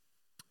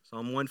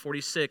Psalm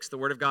 146, the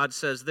Word of God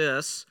says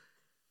this,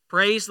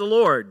 "Praise the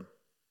Lord.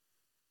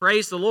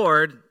 Praise the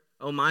Lord,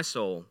 O my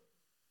soul.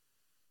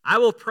 I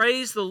will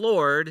praise the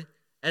Lord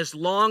as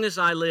long as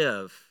I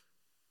live.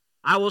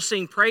 I will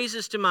sing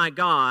praises to my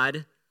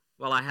God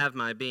while I have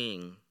my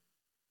being.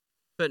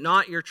 Put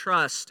not your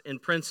trust in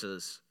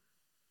princes,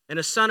 in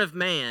a son of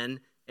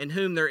man in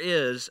whom there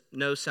is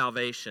no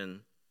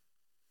salvation.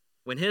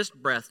 When his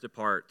breath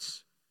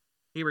departs,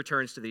 he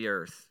returns to the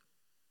earth.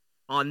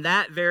 On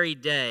that very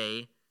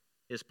day,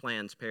 his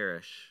plans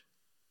perish.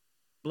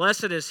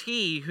 Blessed is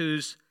he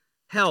whose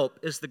help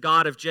is the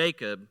God of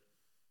Jacob,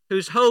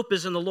 whose hope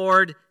is in the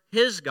Lord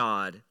his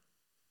God,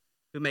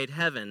 who made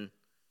heaven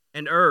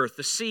and earth,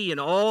 the sea and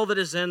all that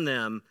is in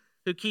them,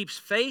 who keeps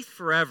faith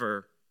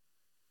forever,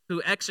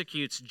 who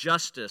executes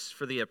justice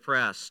for the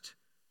oppressed,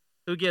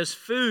 who gives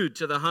food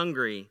to the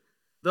hungry.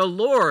 The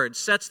Lord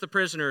sets the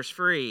prisoners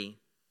free.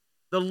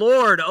 The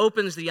Lord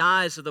opens the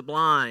eyes of the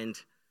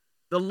blind.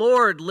 The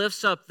Lord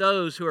lifts up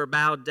those who are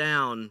bowed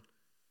down.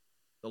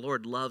 The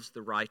Lord loves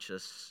the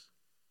righteous.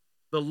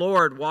 The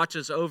Lord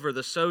watches over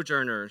the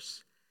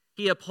sojourners.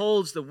 He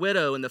upholds the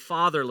widow and the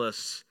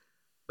fatherless,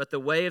 but the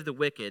way of the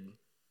wicked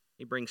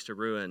he brings to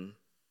ruin.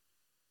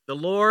 The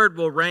Lord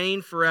will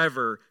reign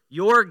forever.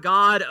 Your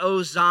God,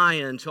 O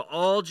Zion, to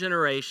all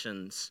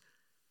generations.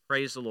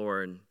 Praise the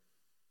Lord."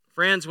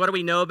 Friends, what do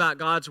we know about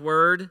God's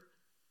word?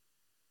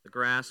 The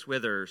grass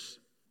withers,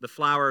 the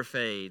flower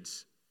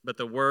fades, but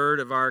the word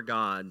of our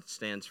God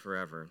stands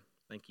forever.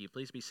 Thank you.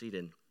 Please be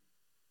seated.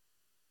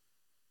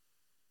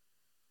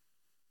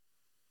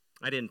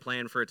 I didn't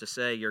plan for it to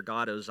say, "Your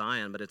God, O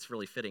Zion," but it's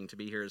really fitting to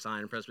be here at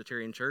Zion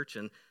Presbyterian Church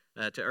and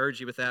to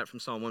urge you with that from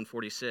Psalm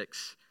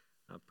 146.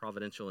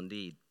 Providential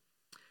indeed.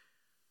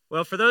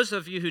 Well, for those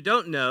of you who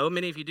don't know,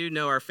 many of you do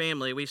know our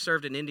family. We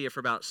served in India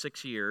for about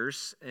 6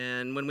 years.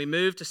 And when we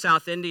moved to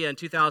South India in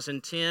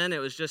 2010, it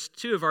was just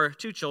two of our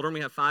two children.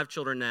 We have 5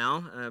 children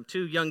now,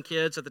 2 young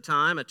kids at the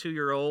time, a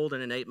 2-year-old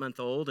and an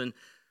 8-month-old. And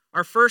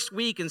our first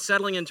week in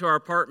settling into our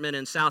apartment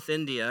in South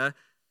India,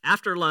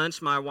 after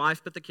lunch, my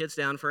wife put the kids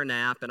down for a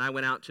nap, and I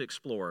went out to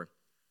explore.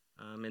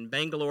 In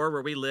Bangalore,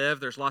 where we live,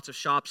 there's lots of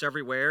shops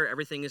everywhere.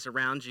 Everything is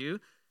around you.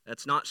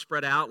 It's not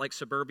spread out like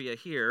suburbia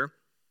here.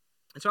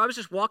 And so I was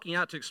just walking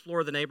out to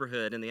explore the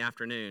neighborhood in the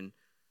afternoon,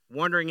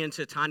 wandering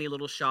into tiny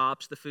little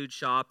shops, the food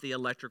shop, the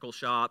electrical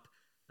shop,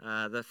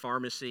 the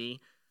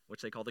pharmacy,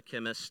 which they call the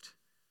chemist.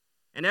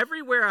 And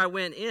everywhere I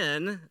went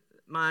in,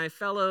 my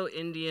fellow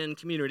Indian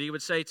community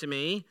would say to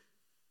me,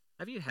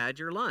 "Have you had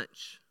your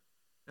lunch?"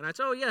 And I'd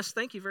say, "Oh, yes,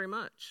 thank you very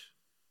much."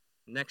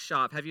 Next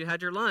shop, "Have you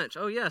had your lunch?"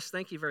 "Oh, yes,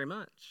 thank you very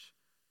much."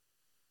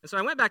 And so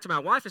I went back to my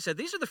wife and said,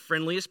 "These are the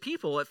friendliest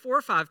people." At 4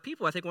 or 5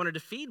 people, I think, wanted to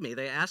feed me.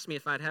 They asked me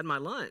if I'd had my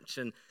lunch,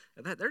 and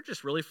they're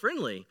just really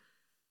friendly.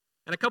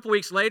 And a couple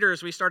weeks later,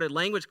 as we started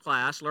language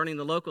class, learning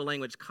the local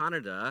language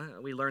Kannada,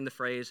 we learned the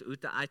phrase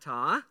 "Utta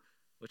aita,"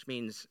 which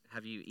means,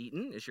 "Have you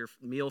eaten? Is your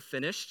meal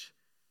finished?"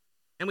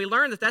 And we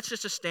learned that that's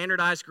just a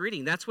standardized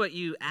greeting. That's what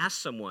you ask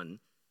someone.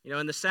 You know,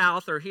 in the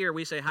South or here,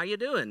 we say, "How you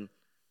doing?"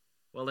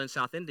 Well, in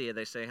South India,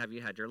 they say, "Have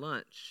you had your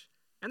lunch?"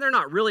 And they're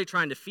not really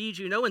trying to feed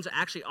you. No one's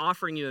actually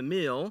offering you a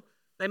meal.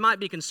 They might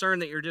be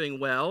concerned that you're doing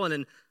well. And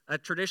in a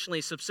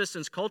traditionally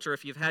subsistence culture,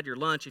 if you've had your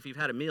lunch, if you've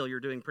had a meal, you're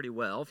doing pretty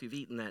well if you've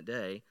eaten that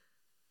day.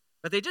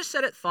 But they just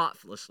said it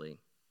thoughtlessly.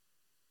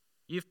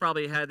 You've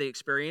probably had the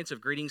experience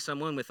of greeting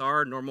someone with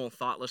our normal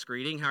thoughtless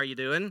greeting, "How are you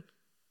doing?"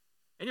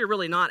 And you're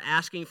really not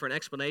asking for an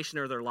explanation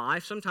of their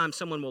life. Sometimes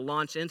someone will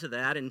launch into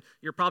that, and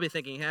you're probably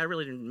thinking, "Hey, I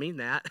really didn't mean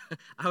that.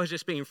 I was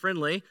just being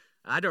friendly.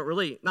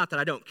 Not that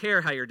I don't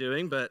care how you're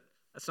doing, but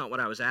that's not what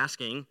I was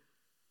asking."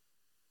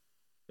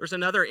 There's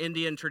another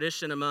Indian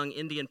tradition among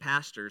Indian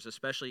pastors,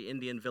 especially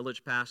Indian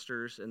village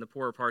pastors in the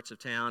poorer parts of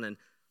town. And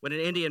when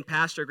an Indian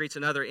pastor greets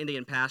another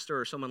Indian pastor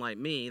or someone like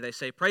me, they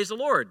say, "Praise the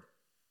Lord."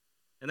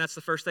 And that's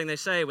the first thing they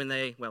say when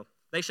they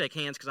shake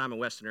hands because I'm a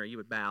Westerner. You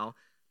would bow.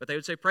 But they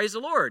would say, "Praise the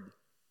Lord.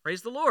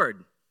 Praise the Lord."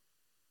 And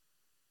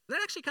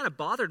that actually kind of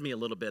bothered me a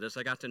little bit as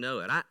I got to know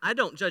it. I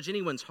don't judge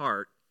anyone's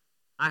heart.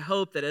 I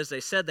hope that as they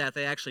said that,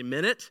 they actually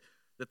meant it,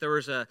 that there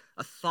was a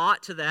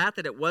thought to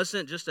that it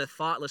wasn't just a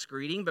thoughtless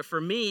greeting. But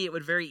for me, it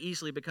would very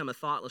easily become a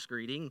thoughtless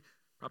greeting,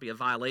 probably a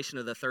violation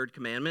of the 3rd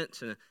commandment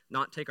to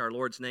not take our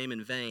Lord's name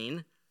in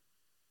vain.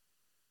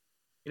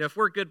 You know, if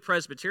we're good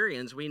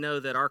Presbyterians, we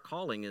know that our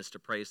calling is to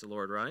praise the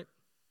Lord, right?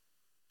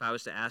 If I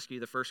was to ask you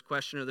the first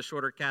question of the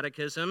shorter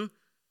catechism,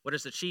 what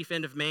is the chief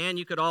end of man?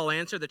 You could all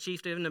answer, the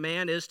chief end of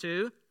man is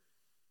to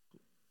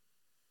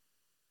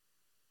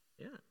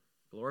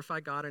glorify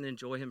God and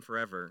enjoy him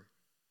forever.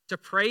 To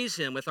praise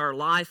him with our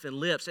life and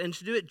lips, and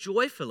to do it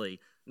joyfully,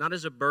 not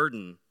as a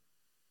burden.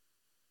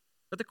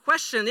 But the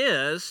question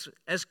is,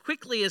 as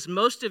quickly as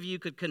most of you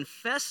could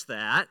confess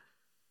that,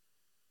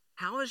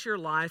 how is your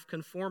life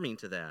conforming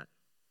to that?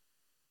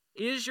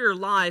 Is your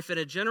life in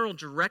a general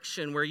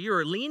direction where you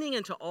are leaning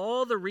into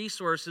all the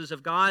resources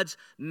of God's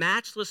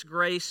matchless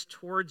grace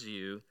towards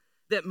you,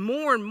 that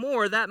more and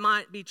more that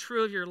might be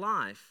true of your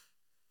life?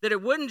 That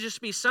it wouldn't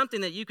just be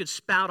something that you could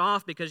spout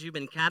off because you've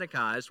been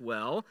catechized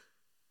well,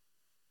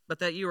 but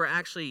that you are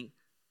actually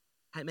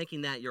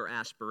making that your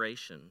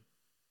aspiration.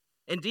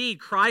 Indeed,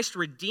 Christ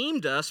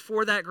redeemed us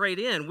for that great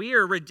end. We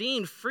are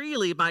redeemed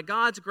freely by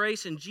God's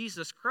grace in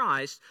Jesus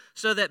Christ,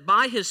 so that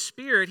by His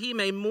Spirit He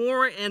may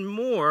more and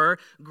more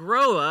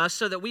grow us,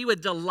 so that we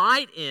would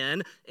delight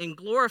in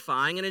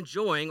glorifying and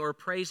enjoying or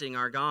praising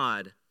our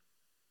God.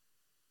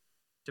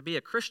 To be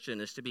a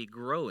Christian is to be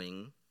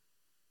growing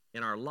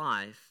in our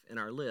life, in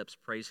our lips,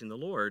 praising the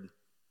Lord.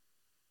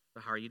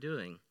 But how are you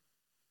doing?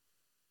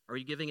 Are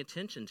you giving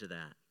attention to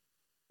that?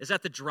 Is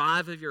that the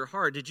drive of your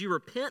heart? Did you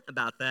repent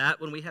about that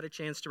when we had a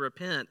chance to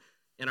repent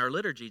in our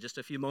liturgy just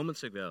a few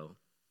moments ago?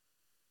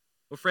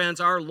 Well,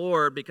 friends, our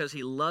Lord, because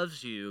He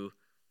loves you,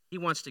 He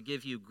wants to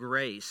give you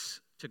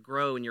grace to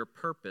grow in your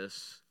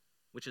purpose,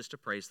 which is to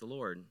praise the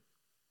Lord.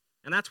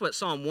 And that's what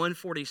Psalm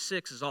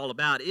 146 is all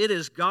about. It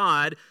is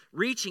God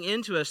reaching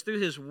into us through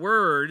His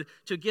Word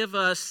to give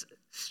us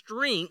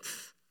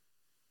strength,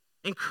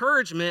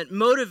 encouragement,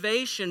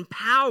 motivation,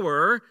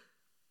 power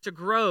to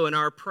grow in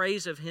our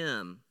praise of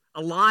Him.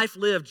 A life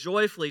lived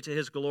joyfully to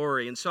His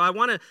glory. And so I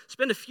want to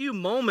spend a few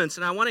moments,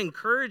 and I want to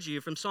encourage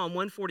you from Psalm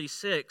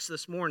 146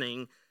 this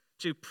morning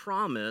to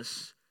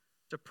promise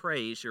to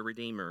praise your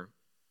Redeemer.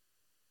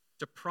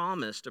 To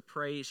promise to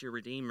praise your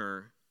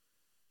Redeemer.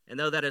 And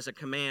though that is a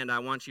command, I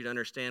want you to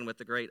understand what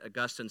the great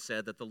Augustine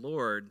said, that the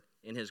Lord,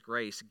 in His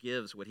grace,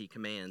 gives what He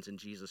commands in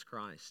Jesus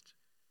Christ.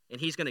 And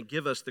He's going to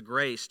give us the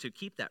grace to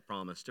keep that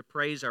promise, to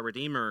praise our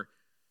Redeemer.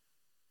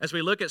 As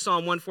we look at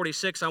Psalm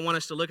 146, I want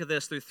us to look at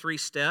this through 3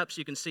 steps.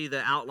 You can see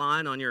the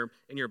outline in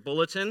your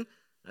bulletin,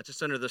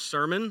 just under the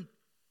sermon.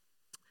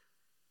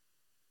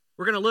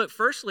 We're going to look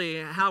firstly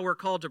at how we're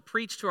called to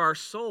preach to our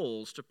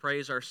souls to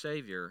praise our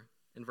Savior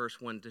in verse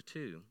 1 to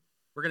 2.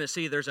 We're going to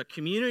see there's a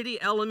community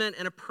element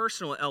and a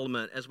personal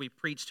element as we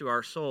preach to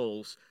our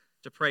souls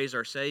to praise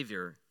our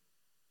Savior.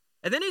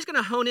 And then he's going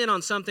to hone in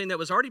on something that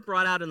was already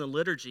brought out in the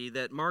liturgy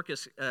that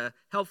Marcus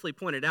helpfully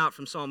pointed out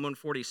from Psalm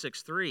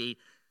 146:3.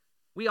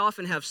 We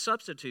often have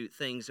substitute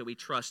things that we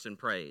trust and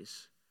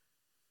praise.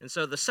 And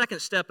so the second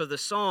step of the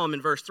psalm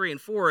in verse 3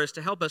 and 4 is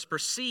to help us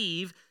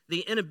perceive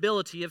the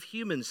inability of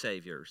human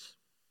saviors,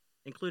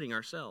 including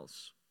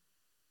ourselves.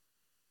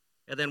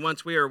 And then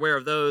once we are aware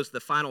of those, the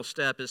final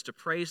step is to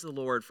praise the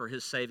Lord for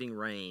His saving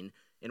reign.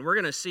 And we're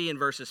going to see in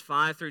verses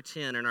 5 through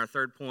 10 in our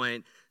third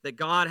point that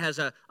God has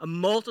a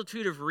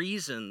multitude of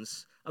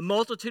reasons, a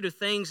multitude of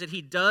things that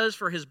He does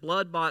for His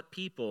blood-bought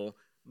people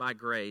by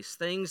grace,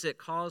 things that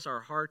cause our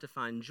heart to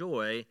find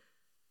joy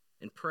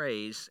in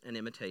praise and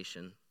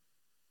imitation.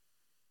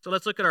 So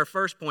let's look at our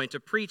first point, to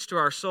preach to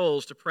our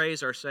souls, to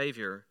praise our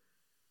Savior.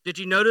 Did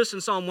you notice in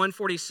Psalm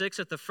 146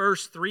 that the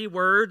first 3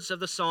 words of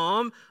the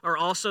psalm are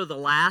also the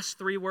last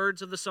 3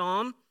 words of the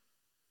psalm?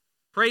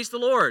 Praise the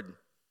Lord.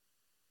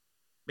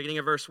 Beginning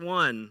of verse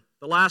 1.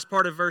 The last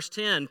part of verse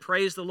 10,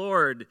 praise the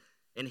Lord.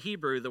 In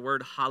Hebrew, the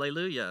word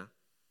hallelujah.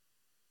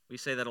 We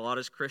say that a lot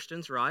as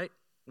Christians, right?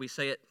 We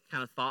say it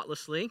kind of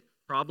thoughtlessly,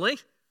 probably.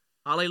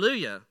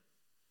 Hallelujah.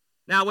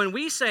 Now, when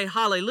we say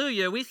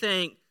hallelujah, we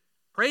think,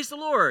 praise the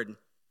Lord.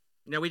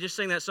 You know, we just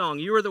sing that song,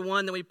 you are the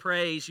one that we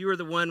praise, you are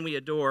the one we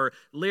adore.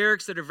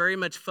 Lyrics that are very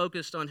much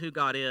focused on who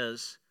God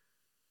is.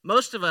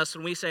 Most of us,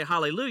 when we say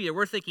hallelujah,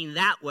 we're thinking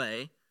that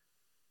way.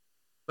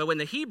 But when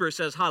the Hebrew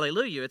says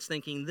hallelujah, it's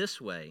thinking this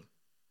way.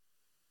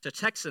 To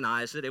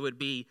Texanize it, it would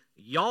be,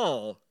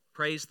 y'all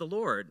praise the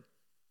Lord.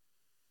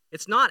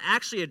 It's not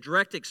actually a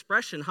direct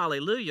expression,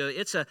 hallelujah.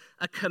 It's a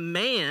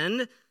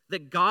command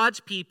that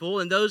God's people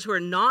and those who are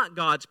not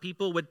God's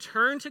people would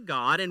turn to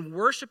God and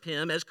worship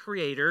Him as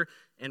Creator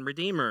and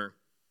Redeemer.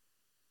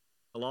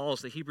 Halal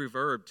is the Hebrew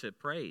verb to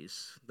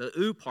praise. The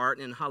u part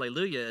in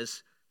hallelujah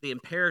is the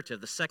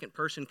imperative, the second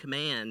person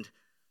command.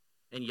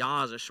 And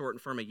Yah is a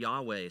shortened form of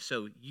Yahweh.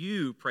 So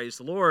you praise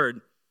the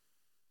Lord.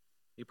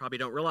 You probably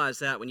don't realize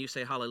that when you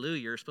say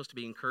hallelujah, you're supposed to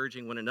be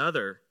encouraging one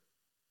another.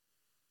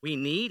 We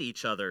need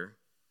each other.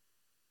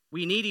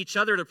 We need each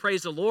other to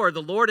praise the Lord.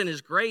 The Lord in His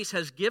grace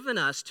has given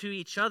us to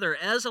each other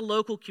as a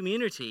local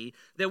community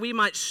that we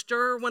might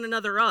stir one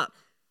another up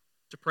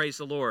to praise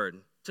the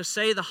Lord, to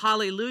say the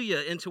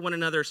hallelujah into one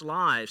another's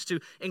lives, to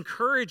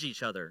encourage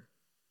each other.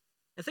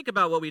 And think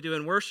about what we do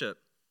in worship.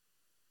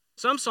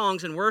 Some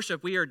songs in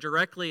worship, we are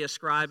directly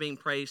ascribing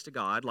praise to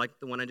God, like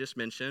the one I just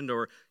mentioned,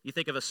 or you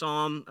think of a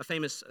psalm, a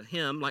famous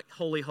hymn like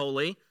Holy,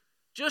 Holy,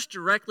 just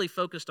directly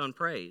focused on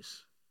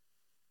praise.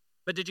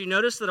 But did you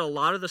notice that a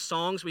lot of the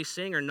songs we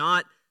sing are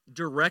not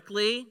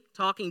directly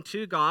talking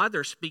to God,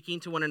 they're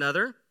speaking to one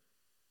another?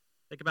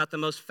 Think about the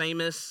most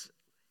famous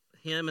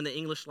hymn in the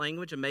English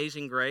language,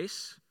 Amazing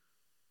Grace.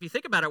 If you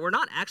think about it, we're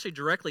not actually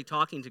directly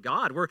talking to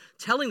God. We're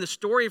telling the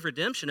story of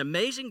redemption,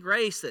 amazing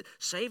grace that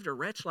saved a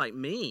wretch like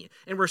me.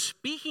 And we're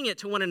speaking it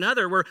to one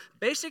another. We're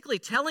basically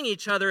telling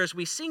each other as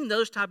we sing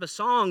those type of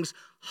songs,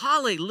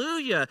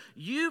 hallelujah,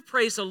 you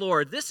praise the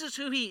Lord. This is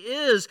who He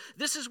is.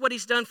 This is what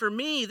He's done for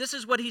me. This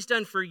is what He's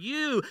done for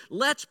you.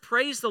 Let's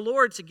praise the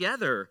Lord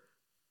together.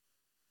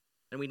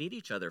 And we need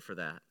each other for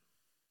that.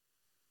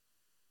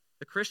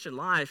 The Christian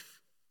life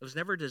was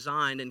never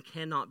designed and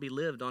cannot be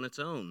lived on its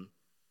own.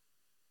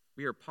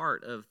 We are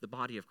part of the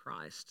body of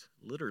Christ,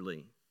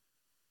 literally.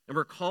 And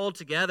we're called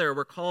together.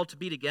 We're called to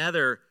be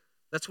together.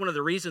 That's one of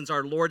the reasons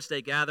our Lord's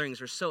Day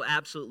gatherings are so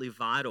absolutely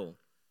vital.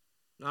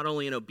 Not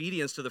only in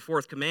obedience to the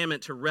fourth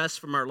commandment to rest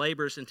from our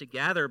labors and to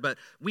gather, but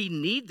we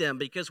need them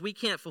because we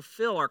can't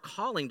fulfill our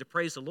calling to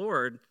praise the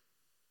Lord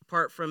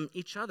apart from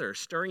each other,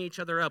 stirring each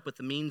other up with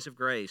the means of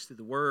grace through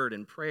the word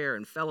and prayer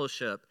and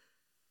fellowship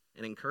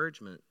and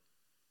encouragement.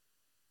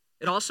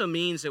 It also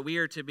means that we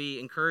are to be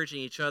encouraging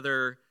each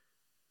other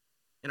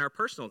in our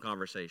personal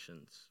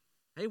conversations.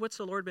 Hey, what's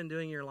the Lord been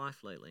doing in your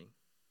life lately?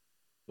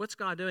 What's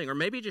God doing? Or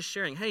maybe just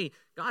sharing, hey,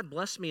 God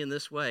blessed me in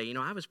this way.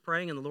 I was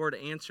praying and the Lord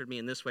answered me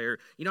in this way. Or,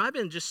 I've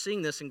been just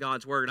seeing this in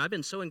God's word, and I've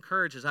been so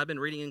encouraged as I've been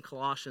reading in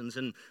Colossians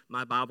in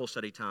my Bible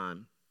study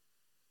time.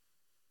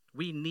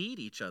 We need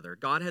each other.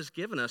 God has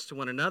given us to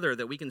one another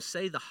that we can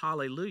say the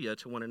hallelujah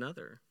to one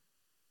another.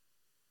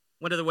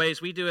 One of the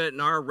ways we do it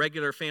in our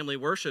regular family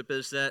worship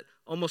is that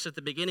almost at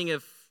the beginning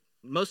of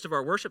most of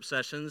our worship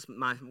sessions,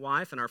 my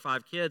wife and our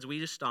 5 kids, we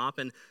just stop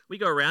and we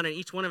go around and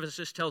each one of us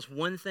just tells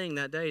one thing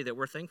that day that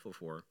we're thankful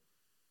for.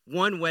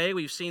 One way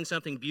we've seen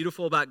something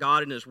beautiful about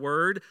God and His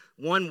Word.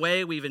 One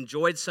way we've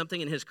enjoyed something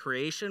in His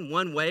creation.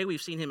 One way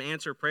we've seen Him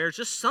answer prayers.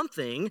 Just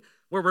something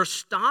where we're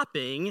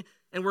stopping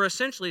and we're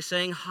essentially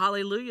saying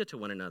hallelujah to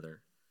one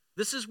another.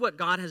 This is what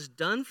God has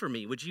done for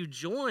me. Would you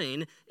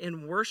join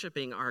in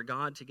worshiping our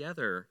God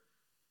together?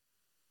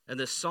 And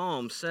this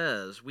psalm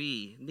says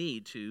we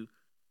need to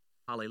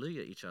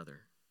hallelujah each other,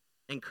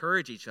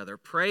 encourage each other,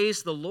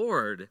 praise the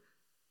Lord.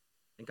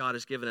 And God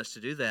has given us to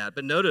do that.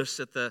 But notice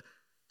at the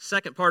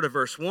second part of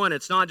verse 1,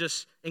 it's not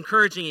just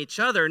encouraging each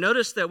other.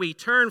 Notice that we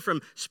turn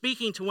from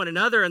speaking to one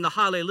another in the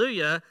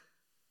hallelujah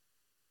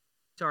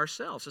to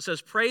ourselves. It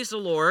says, praise the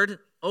Lord,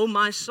 O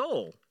my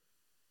soul.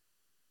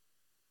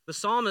 The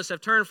psalmists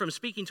have turned from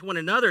speaking to one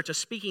another to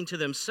speaking to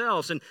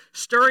themselves and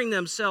stirring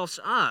themselves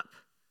up.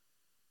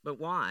 But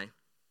why?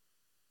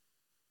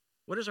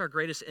 What is our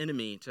greatest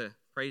enemy to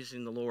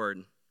praising the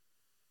Lord?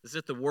 Is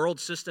it the world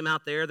system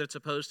out there that's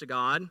opposed to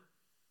God?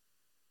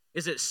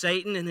 Is it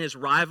Satan and his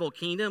rival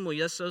kingdom? Well,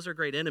 yes, those are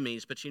great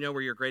enemies, but you know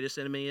where your greatest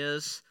enemy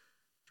is?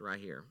 It's right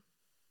here.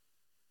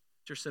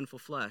 It's your sinful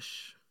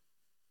flesh.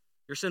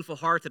 Your sinful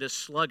heart that is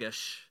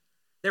sluggish,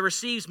 that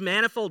receives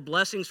manifold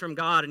blessings from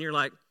God, and you're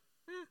like,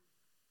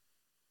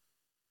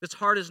 This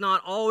heart is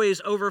not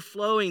always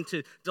overflowing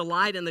to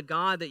delight in the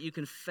God that you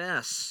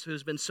confess, who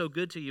has been so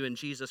good to you in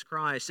Jesus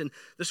Christ. And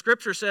the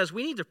Scripture says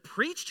we need to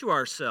preach to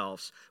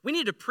ourselves. We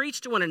need to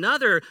preach to one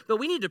another, but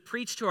we need to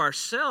preach to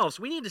ourselves.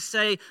 We need to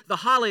say the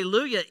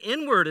hallelujah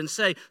inward and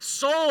say,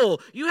 soul,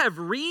 you have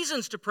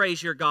reasons to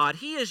praise your God.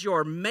 He is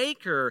your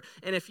maker.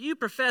 And if you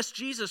profess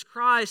Jesus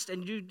Christ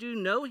and you do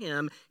know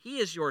Him, He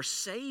is your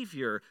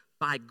Savior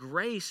by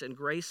grace and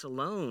grace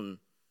alone.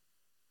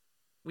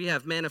 We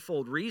have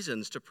manifold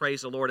reasons to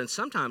praise the Lord, and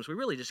sometimes we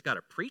really just got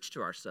to preach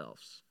to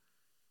ourselves.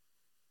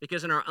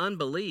 Because in our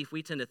unbelief,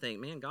 we tend to think,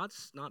 man,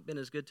 God's not been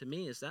as good to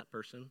me as that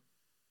person.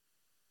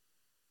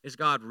 Is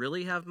God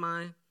really have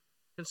my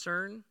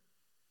concern?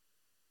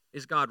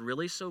 Is God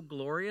really so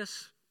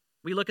glorious?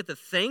 We look at the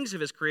things of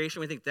His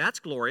creation, we think that's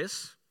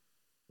glorious.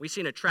 We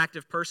see an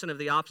attractive person of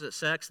the opposite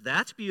sex,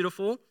 that's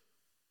beautiful.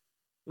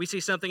 We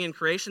see something in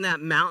creation, that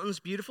mountain's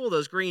beautiful,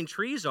 those green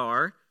trees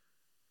are.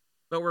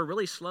 But we're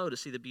really slow to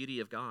see the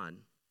beauty of God,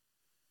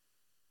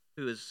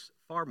 who is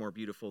far more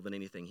beautiful than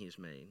anything He's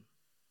made.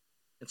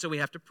 And so we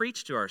have to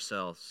preach to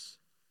ourselves.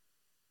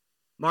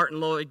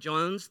 Martin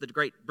Lloyd-Jones, the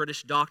great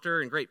British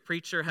doctor and great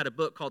preacher, had a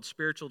book called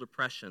Spiritual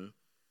Depression.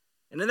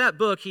 And in that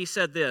book, he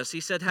said this.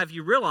 He said, have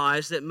you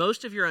realized that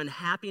most of your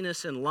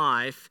unhappiness in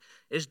life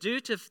is due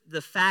to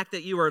the fact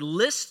that you are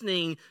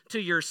listening to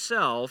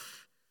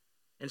yourself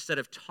instead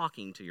of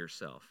talking to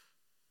yourself?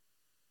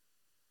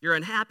 Your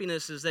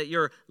unhappiness is that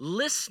you're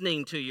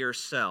listening to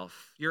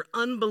yourself, your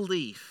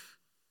unbelief,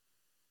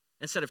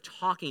 instead of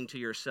talking to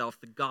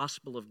yourself the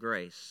gospel of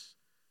grace,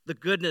 the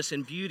goodness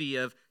and beauty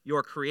of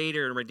your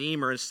Creator and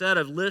Redeemer, instead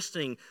of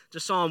listening to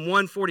Psalm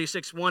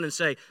 146:1 and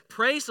say,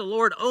 praise the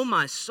Lord, O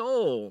my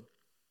soul.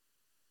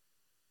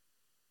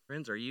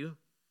 Friends, are you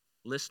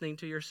listening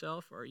to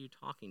yourself or are you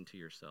talking to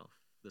yourself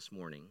this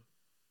morning?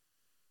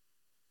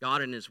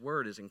 God in His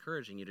Word is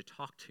encouraging you to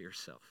talk to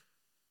yourself.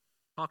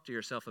 Talk to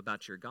yourself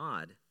about your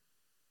God,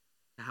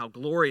 how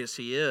glorious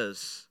He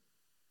is.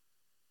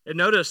 And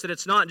notice that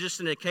it's not just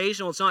an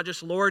occasional, it's not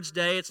just Lord's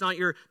Day, it's not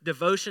your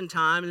devotion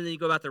time, and then you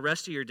go about the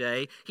rest of your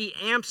day. He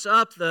amps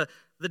up the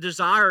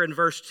desire in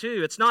verse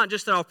 2. It's not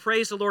just that I'll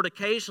praise the Lord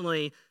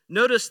occasionally.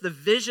 Notice the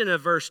vision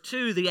of verse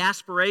 2, the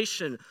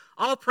aspiration.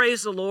 I'll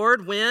praise the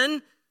Lord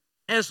when?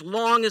 As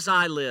long as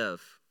I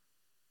live.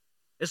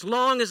 As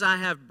long as I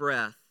have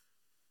breath.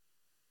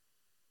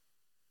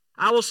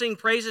 I will sing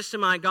praises to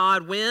my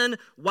God when?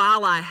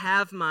 While I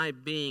have my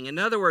being. In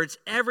other words,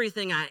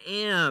 everything I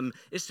am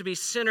is to be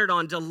centered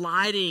on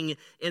delighting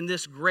in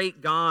this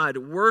great God,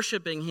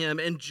 worshiping Him,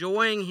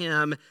 enjoying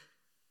Him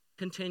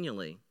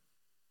continually.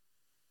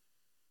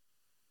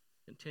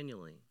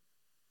 Continually.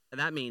 And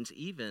that means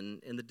even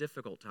in the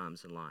difficult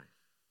times in life.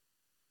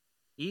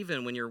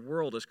 even when your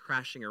world is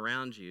crashing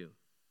around you,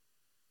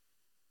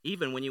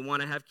 even when you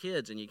want to have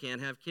kids and you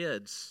can't have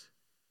kids,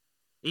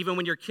 even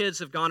when your kids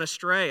have gone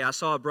astray. I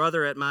saw a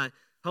brother at my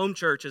home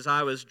church as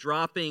I was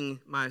dropping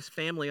my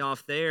family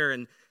off there,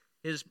 and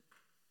his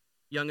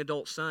young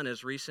adult son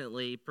has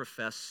recently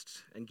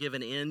professed and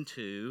given in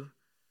to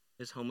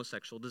his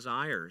homosexual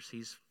desires.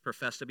 He's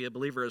professed to be a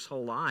believer his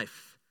whole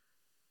life.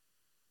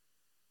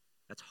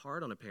 That's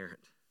hard on a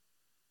parent.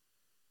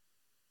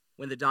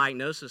 When the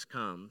diagnosis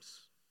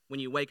comes, when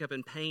you wake up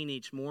in pain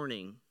each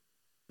morning,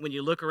 when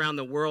you look around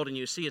the world and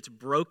you see its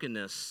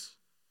brokenness,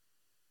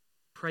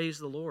 praise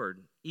the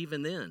Lord,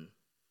 even then.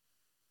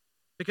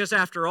 Because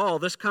after all,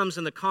 this comes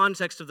in the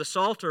context of the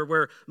Psalter,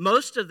 where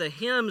most of the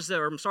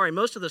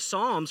most of the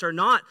Psalms are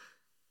not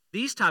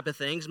these type of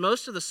things.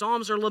 Most of the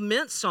Psalms are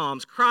lament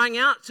Psalms, crying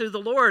out to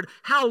the Lord,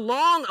 "How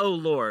long, O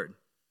Lord?"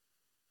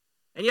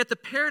 And yet the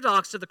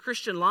paradox of the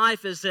Christian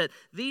life is that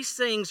these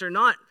things are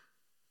not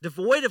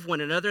devoid of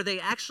one another. They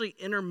actually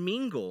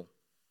intermingle.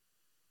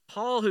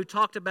 Paul, who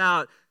talked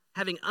about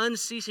having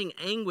unceasing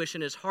anguish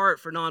in his heart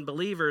for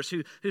non-believers,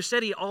 who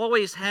said he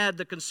always had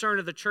the concern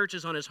of the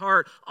churches on his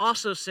heart,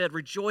 also said,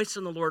 "Rejoice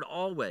in the Lord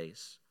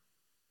always."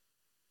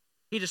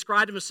 He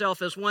described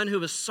himself as one who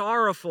was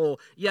sorrowful,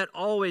 yet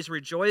always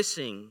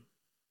rejoicing.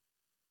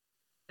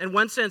 In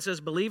one sense,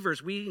 as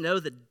believers, we know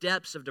the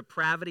depths of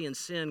depravity and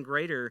sin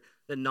greater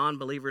than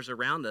non-believers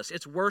around us.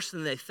 It's worse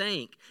than they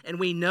think, and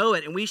we know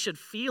it, and we should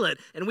feel it,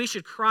 and we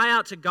should cry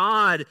out to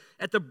God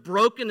at the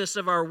brokenness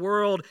of our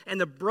world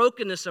and the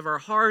brokenness of our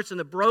hearts and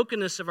the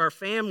brokenness of our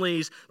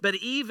families. But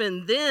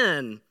even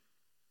then,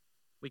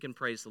 we can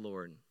praise the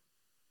Lord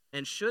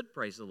and should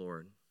praise the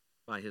Lord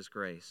by His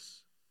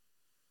grace.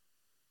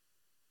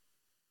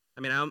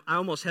 I mean, I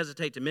almost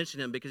hesitate to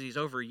mention him because he's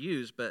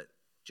overused, but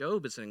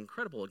Job is an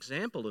incredible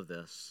example of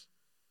this.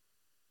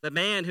 The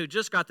man who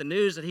just got the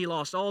news that he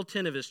lost all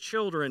 10 of his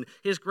children,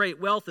 his great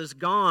wealth is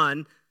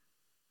gone,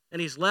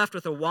 and he's left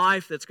with a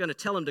wife that's going to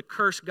tell him to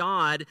curse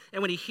God.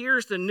 And when he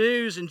hears the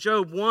news in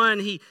Job 1,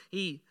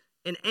 he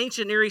in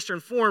ancient Near Eastern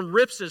form,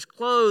 rips his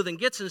clothes and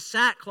gets in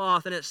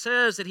sackcloth, and it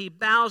says that he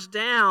bows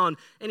down,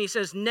 and he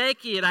says,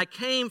 "Naked I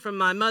came from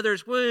my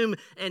mother's womb,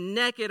 and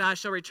naked I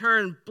shall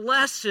return.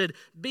 Blessed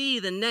be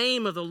the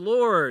name of the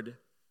Lord."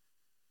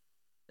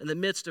 In the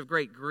midst of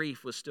great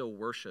grief was still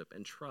worship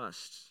and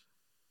trust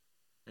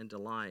and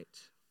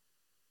delight.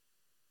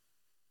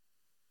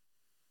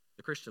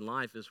 The Christian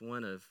life is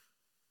one of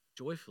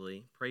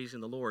joyfully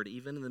praising the Lord,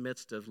 even in the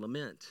midst of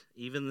lament,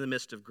 even in the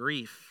midst of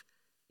grief,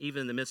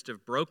 even in the midst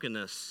of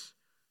brokenness.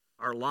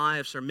 Our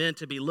lives are meant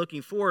to be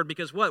looking forward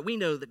because what? We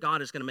know that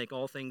God is going to make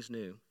all things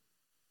new.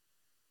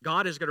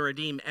 God is going to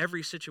redeem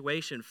every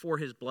situation for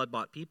His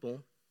blood-bought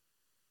people.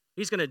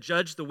 He's going to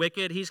judge the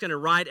wicked. He's going to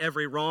right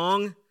every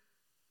wrong.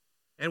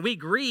 And we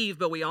grieve,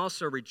 but we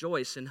also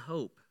rejoice in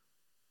hope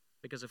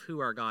because of who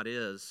our God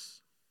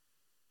is.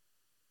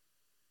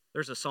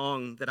 There's a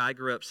song that I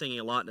grew up singing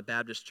a lot in a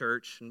Baptist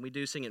church, and we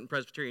do sing it in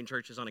Presbyterian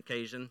churches on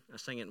occasion. I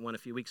sang it in one a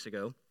few weeks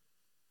ago.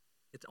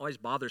 It always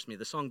bothers me.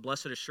 The song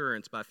 "Blessed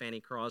Assurance" by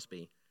Fanny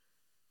Crosby.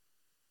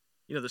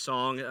 You know the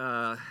song,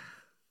 the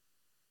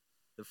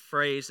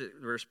phrase that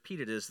was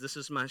repeated is, "This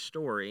is my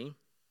story,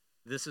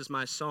 this is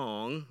my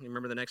song." You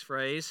remember the next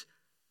phrase?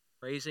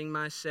 "Praising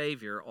my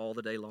Savior all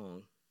the day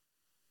long."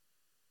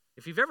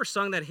 If you've ever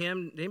sung that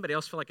hymn, does anybody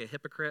else feel like a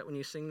hypocrite when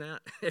you sing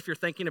that? If you're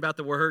thinking about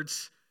the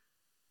words,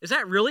 is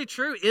that really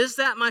true? Is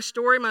that my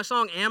story, my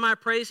song? Am I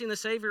praising the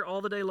Savior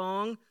all the day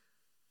long?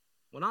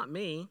 Well, not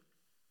me.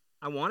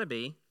 I want to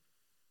be.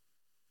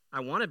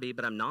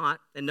 But I'm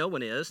not, and no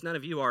one is. None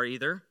of you are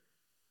either.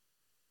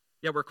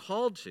 Yet we're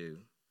called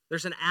to.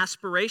 There's an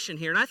aspiration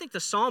here, and I think the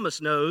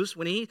psalmist knows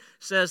when he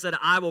says that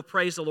I will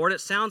praise the Lord. It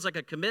sounds like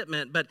a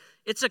commitment, but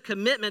it's a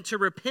commitment to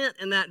repent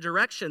in that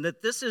direction,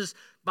 that this is,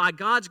 by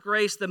God's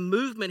grace, the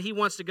movement he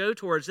wants to go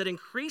towards, that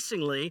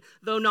increasingly,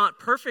 though not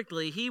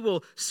perfectly, he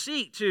will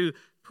seek to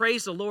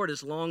praise the Lord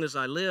as long as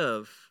I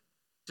live,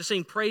 to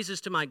sing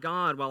praises to my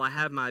God while I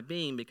have my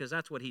being, because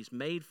that's what He's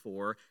made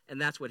for, and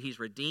that's what He's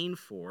redeemed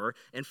for.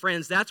 And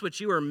friends, that's what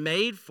you are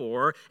made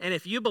for. And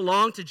if you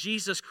belong to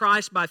Jesus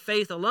Christ by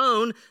faith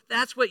alone,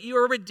 that's what you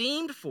are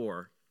redeemed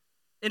for.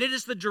 And it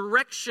is the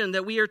direction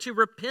that we are to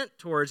repent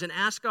towards and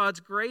ask God's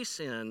grace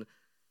in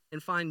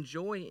and find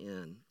joy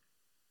in.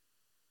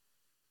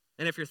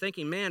 And if you're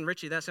thinking, "Man,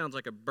 Richie, that sounds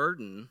like a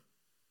burden.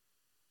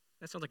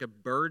 That sounds like a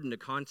burden to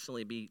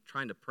constantly be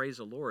trying to praise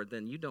the Lord,"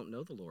 then you don't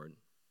know the Lord.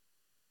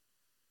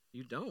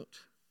 You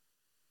don't.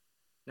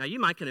 Now, you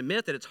might can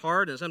admit that it's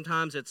hard and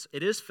sometimes it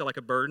is feel like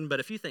a burden,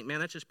 but if you think, "Man,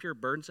 that's just pure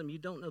burdensome," you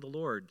don't know the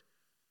Lord.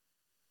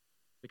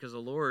 Because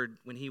the Lord,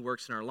 when He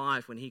works in our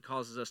life, when He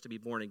causes us to be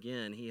born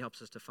again, He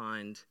helps us to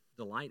find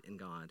delight in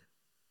God.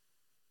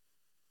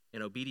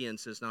 And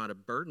obedience is not a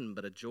burden,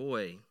 but a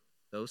joy,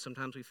 though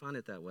sometimes we find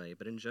it that way,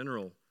 but in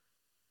general.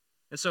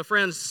 And so,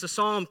 friends, the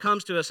psalm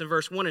comes to us in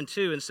verse 1 and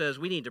 2 and says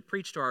we need to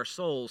preach to our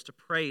souls to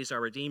praise our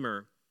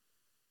Redeemer.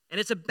 And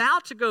it's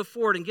about to go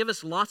forward and give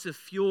us lots of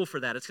fuel for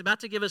that. It's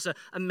about to give us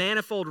a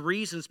manifold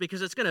reasons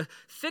because it's going to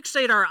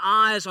fixate our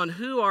eyes on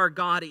who our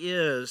God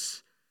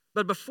is.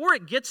 But before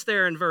it gets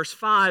there in verse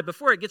 5,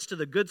 before it gets to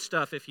the good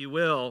stuff, if you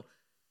will,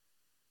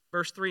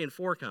 verse 3 and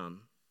 4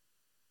 come.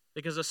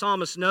 Because the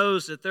psalmist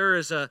knows that there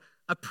is a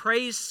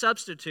praise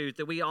substitute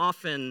that we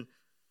often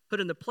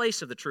put in the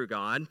place of the true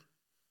God,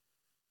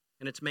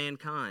 and it's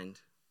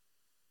mankind.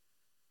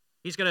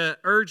 He's going to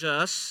urge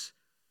us,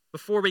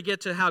 before we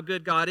get to how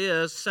good God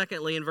is,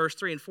 secondly, in verse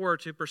 3 and 4,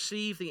 to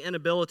perceive the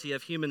inability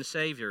of human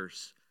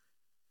saviors.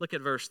 Look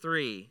at verse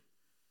 3,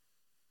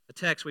 a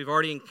text we've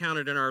already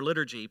encountered in our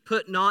liturgy.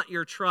 Put not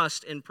your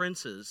trust in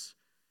princes,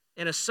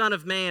 in a son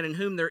of man in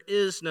whom there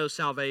is no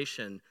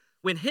salvation.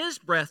 When his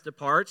breath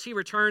departs, he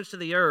returns to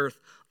the earth.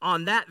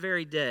 On that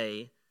very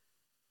day,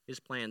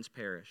 his plans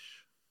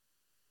perish.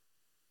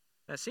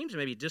 That seems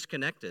maybe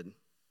disconnected.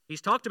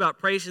 He's talked about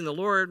praising the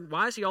Lord.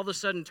 Why is he all of a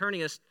sudden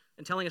turning us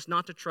and telling us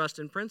not to trust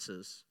in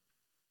princes?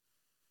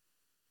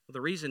 Well,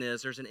 the reason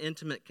is there's an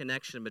intimate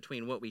connection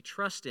between what we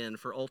trust in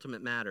for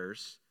ultimate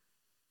matters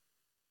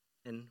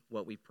and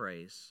what we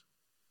praise.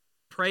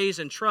 Praise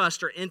and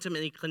trust are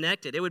intimately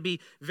connected. It would be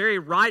very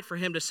right for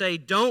him to say,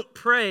 don't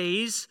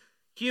praise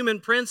human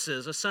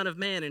princes, a son of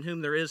man in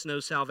whom there is no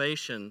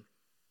salvation.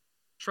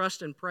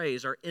 Trust and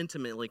praise are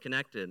intimately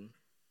connected.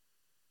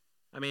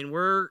 I mean,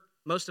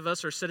 most of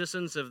us are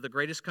citizens of the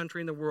greatest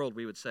country in the world,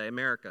 we would say,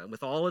 America.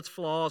 With all its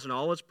flaws and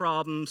all its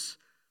problems,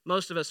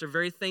 most of us are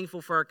very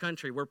thankful for our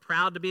country. We're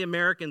proud to be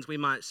Americans, we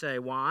might say.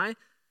 Why?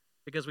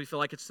 Because we feel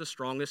like it's the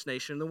strongest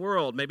nation in the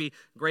world, maybe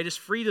greatest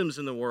freedoms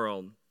in the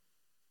world.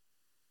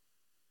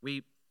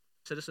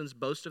 Citizens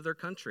boast of their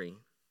country.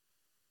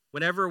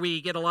 Whenever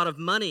we get a lot of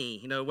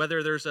money,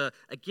 whether there's a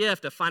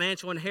gift, a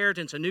financial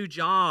inheritance, a new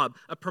job,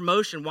 a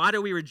promotion, why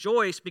do we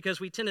rejoice?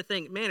 Because we tend to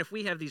think, man, if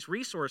we have these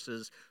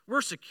resources,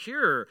 we're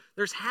secure.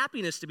 There's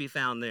happiness to be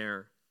found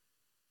there.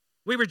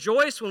 We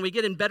rejoice when we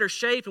get in better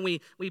shape and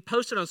we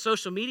post it on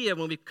social media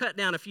when we cut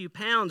down a few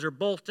pounds or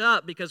bulked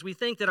up because we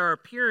think that our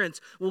appearance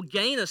will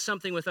gain us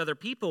something with other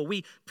people.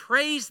 We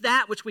praise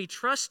that which we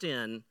trust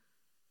in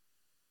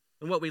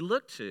and what we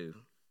look to.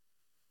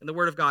 And the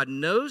Word of God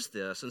knows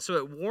this, and so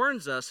it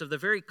warns us of the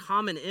very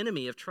common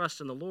enemy of trust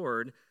in the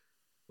Lord,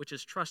 which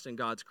is trust in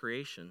God's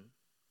creation,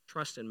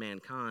 trust in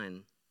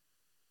mankind.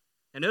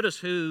 And notice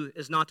who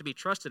is not to be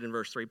trusted in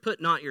verse 3. Put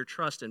not your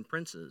trust in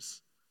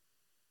princes.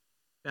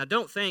 Now,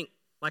 don't think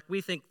like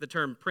we think the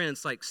term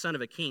prince, like son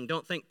of a king.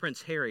 Don't think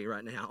Prince Harry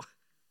right now.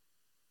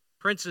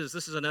 Princes,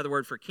 this is another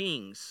word for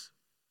kings.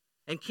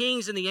 And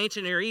kings in the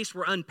ancient Near East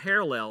were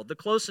unparalleled. The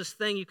closest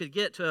thing you could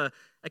get to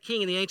a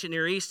king in the ancient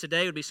Near East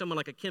today would be someone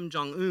like a Kim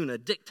Jong-un, a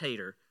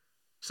dictator.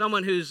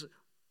 Someone who's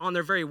on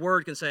their very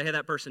word can say, hey,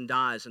 that person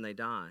dies, and they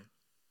die.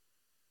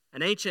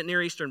 An ancient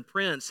Near Eastern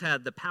prince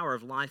had the power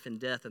of life and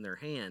death in their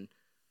hand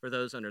for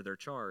those under their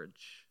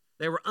charge.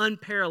 They were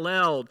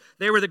unparalleled.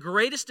 They were the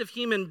greatest of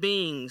human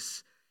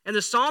beings. And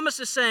the psalmist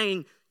is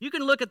saying, you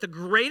can look at the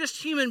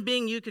greatest human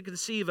being you could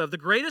conceive of, the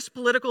greatest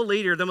political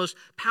leader, the most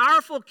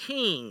powerful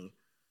king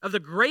of the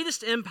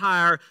greatest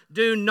empire.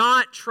 Do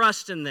not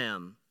trust in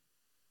them.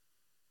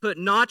 Put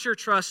not your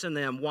trust in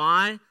them.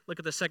 Why? Look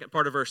at the second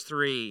part of verse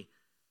 3.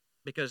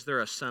 Because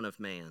they're a son of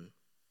man.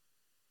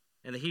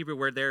 And the Hebrew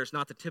word there is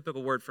not the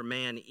typical word for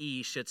man,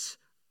 ish. It's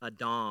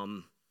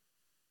Adam.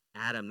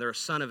 Adam. They're a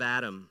son of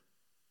Adam.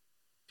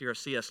 If you're a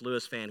C.S.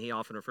 Lewis fan, he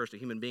often refers to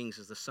human beings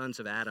as the sons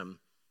of Adam,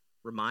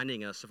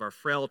 reminding us of our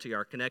frailty,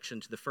 our connection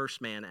to the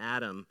first man,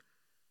 Adam.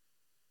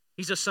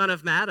 He's a son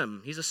of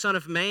Adam. He's a son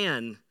of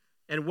man.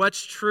 And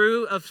what's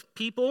true of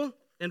people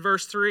in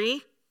verse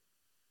 3?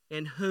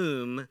 In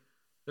whom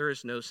there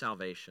is no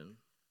salvation.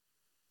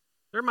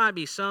 There might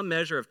be some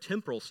measure of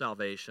temporal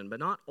salvation, but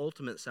not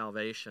ultimate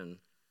salvation.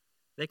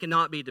 They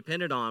cannot be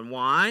depended on.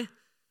 Why?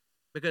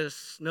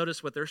 Because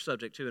notice what they're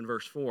subject to in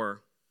verse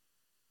 4.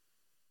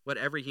 What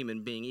every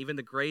human being, even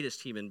the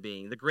greatest human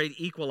being, the great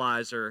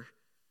equalizer,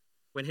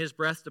 when his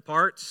breath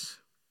departs,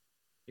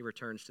 he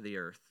returns to the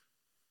earth.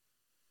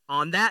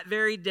 On that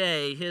very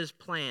day, his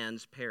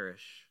plans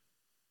perish.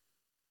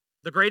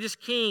 The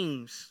greatest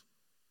kings,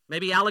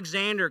 maybe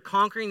Alexander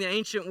conquering the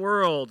ancient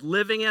world,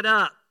 living it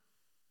up.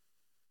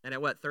 And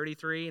at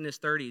 33 in his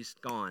 30s,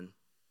 gone.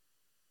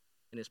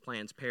 And his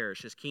plans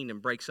perish. His kingdom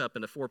breaks up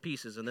into 4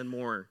 pieces and then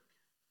more.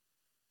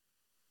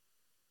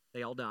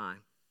 They all die.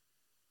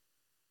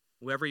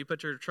 Whoever you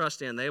put your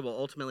trust in, they will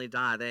ultimately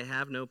die. They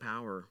have no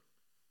power.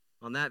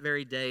 On that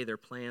very day, their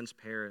plans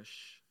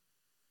perish.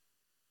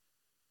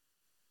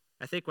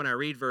 I think when I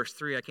read verse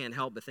 3, I can't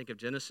help but think of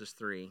Genesis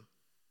 3.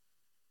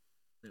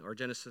 Or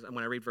Genesis,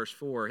 when I read verse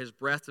 4, his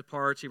breath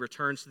departs, he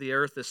returns to the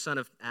earth, the son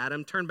of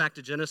Adam. Turn back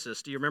to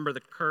Genesis. Do you remember the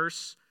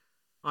curse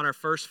on our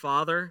first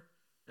father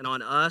and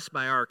on us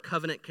by our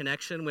covenant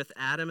connection with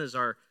Adam as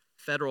our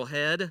federal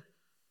head?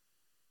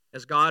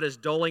 As God is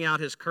doling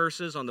out his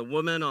curses on the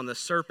woman, on the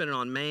serpent, and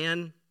on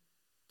man,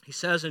 he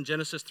says in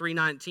Genesis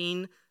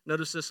 3:19,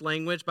 notice this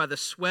language, by the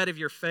sweat of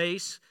your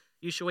face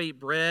you shall eat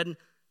bread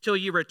till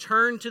you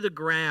return to the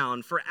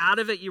ground, for out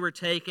of it you were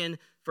taken,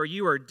 for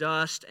you are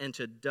dust, and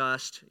to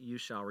dust you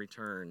shall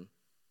return.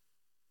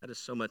 That is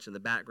so much in the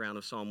background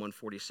of Psalm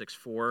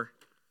 146:4.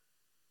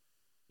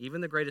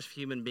 Even the greatest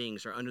human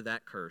beings are under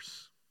that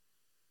curse.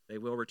 They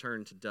will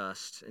return to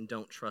dust, and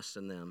don't trust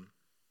in them.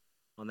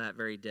 On that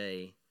very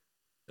day,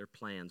 their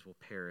plans will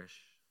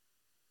perish.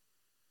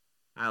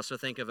 I also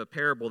think of a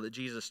parable that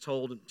Jesus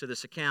told to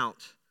this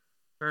account.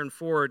 Turn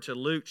forward to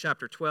Luke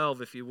chapter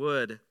 12, if you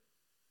would.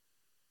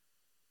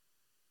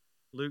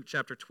 Luke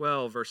chapter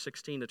 12, verse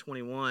 16 to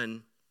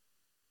 21.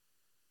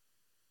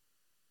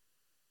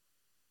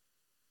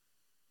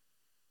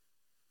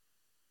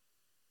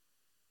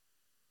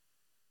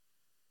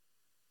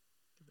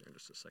 There,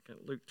 just a second.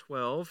 Luke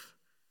 12,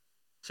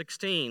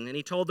 16. And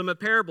he told them a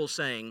parable,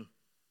 saying,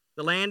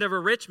 the land of a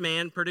rich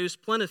man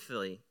produced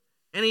plentifully.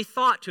 And he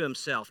thought to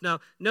himself. Now,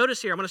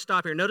 notice here, I'm going to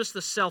stop here. Notice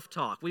the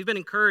self-talk. We've been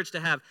encouraged to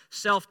have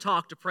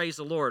self-talk to praise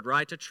the Lord,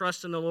 right? To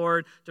trust in the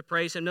Lord, to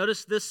praise him.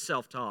 Notice this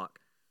self-talk.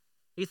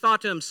 He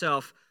thought to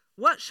himself,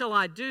 what shall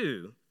I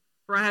do?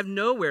 For I have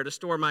nowhere to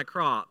store my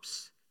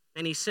crops.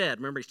 And he said,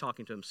 remember he's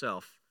talking to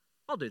himself,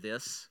 I'll do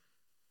this.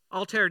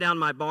 I'll tear down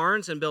my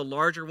barns and build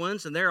larger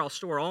ones, and there I'll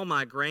store all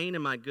my grain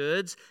and my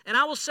goods. And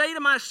I will say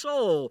to my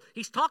soul,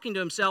 he's talking to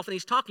himself, and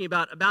he's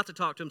about to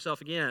talk to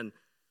himself again.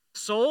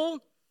 Soul,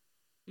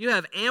 you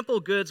have ample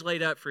goods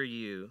laid up for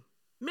you.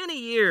 Many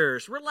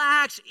years.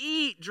 Relax,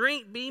 eat,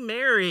 drink, be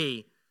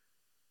merry.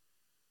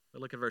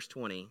 But look at verse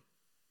 20.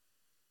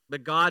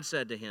 But God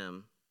said to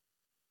him,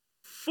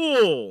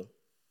 fool,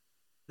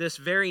 this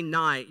very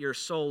night your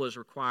soul is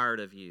required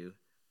of you,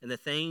 and the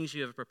things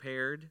you have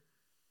prepared,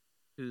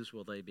 whose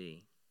will they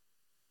be?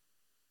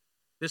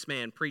 This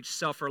man preached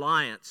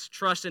self-reliance,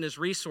 trust in his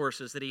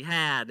resources that he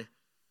had,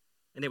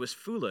 and it was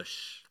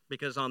foolish,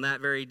 because on that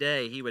very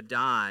day he would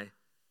die,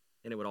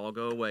 and it would all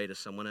go away to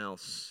someone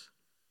else.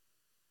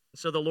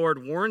 So the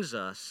Lord warns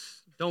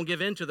us, don't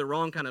give in to the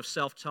wrong kind of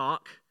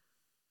self-talk.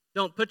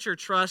 Don't put your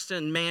trust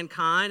in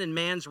mankind and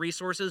man's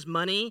resources,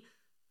 money,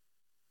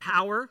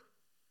 power,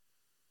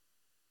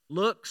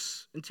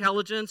 looks,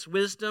 intelligence,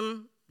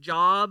 wisdom,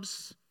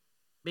 jobs,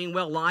 being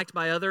well liked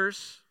by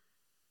others.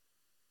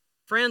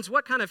 Friends,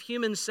 what kind of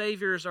human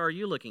saviors are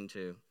you looking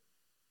to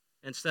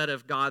instead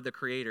of God the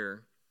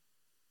Creator,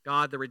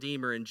 God the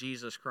Redeemer, and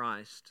Jesus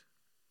Christ?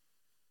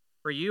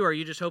 For you, are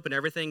you just hoping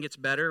everything gets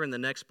better in the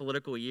next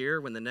political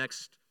year when the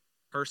next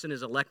person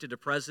is elected to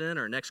president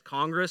or next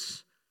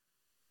Congress?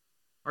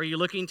 Are you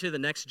looking to the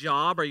next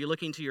job? Are you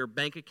looking to your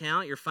bank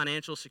account, your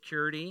financial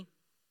security?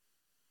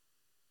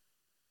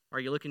 Are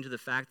you looking to the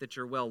fact that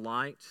you're well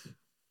liked?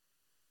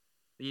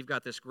 That you've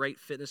got this great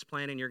fitness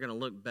plan and you're going to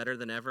look better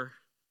than ever?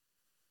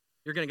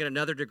 You're going to get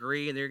another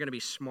degree and you're going to be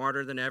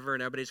smarter than ever,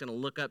 and everybody's going to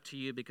look up to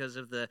you because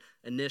of the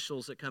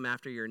initials that come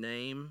after your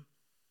name?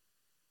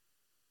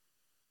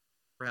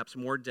 Perhaps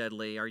more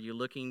deadly, are you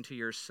looking to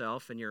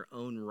yourself and your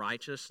own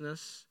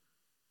righteousness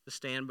to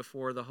stand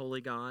before the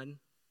holy God?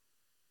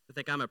 To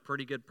think I'm a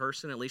pretty good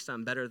person, at least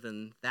I'm better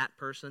than that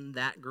person,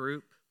 that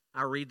group.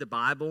 I read the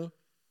Bible,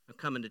 I'm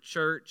coming to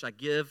church, I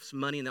give some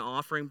money in the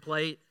offering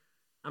plate.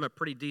 I'm a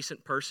pretty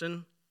decent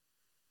person.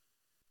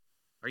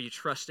 Are you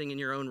trusting in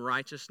your own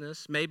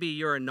righteousness? Maybe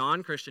you're a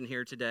non-Christian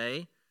here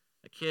today,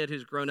 a kid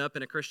who's grown up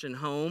in a Christian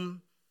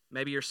home.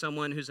 Maybe you're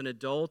someone who's an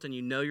adult and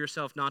you know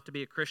yourself not to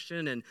be a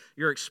Christian and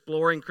you're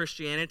exploring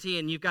Christianity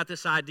and you've got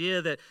this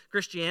idea that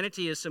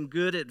Christianity is some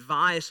good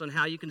advice on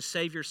how you can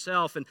save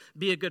yourself and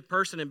be a good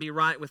person and be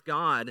right with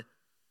God.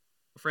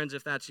 Well, friends,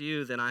 if that's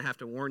you, then I have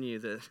to warn you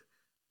that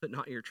put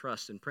not your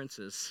trust in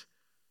princes.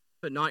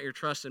 Put not your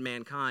trust in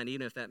mankind,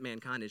 even if that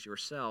mankind is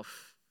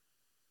yourself.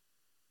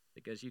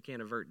 Because you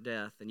can't avert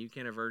death and you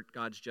can't avert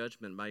God's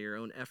judgment by your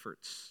own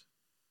efforts.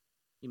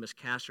 You must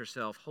cast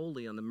yourself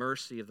wholly on the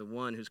mercy of the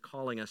one who's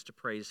calling us to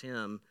praise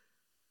him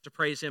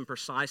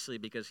precisely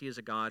because he is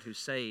a God who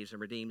saves and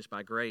redeems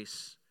by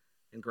grace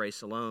and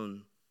grace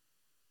alone.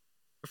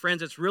 But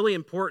friends, it's really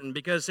important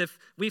because if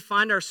we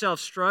find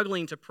ourselves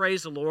struggling to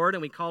praise the Lord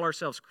and we call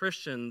ourselves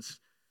Christians,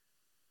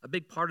 a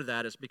big part of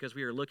that is because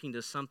we are looking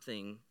to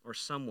something or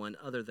someone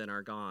other than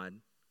our God.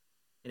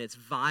 And it's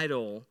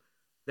vital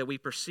that we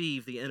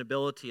perceive the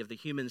inability of the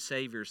human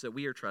saviors that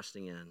we are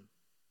trusting in.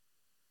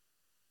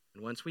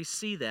 And once we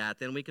see that,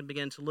 then we can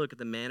begin to look at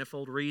the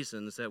manifold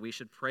reasons that we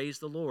should praise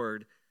the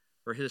Lord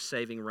for his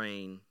saving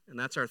reign. And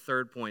that's our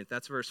third point.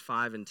 That's verse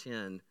 5 and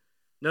 10.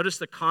 Notice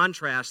the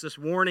contrast, this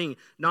warning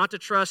not to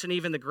trust in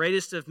even the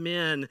greatest of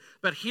men.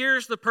 But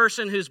here's the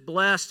person who's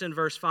blessed in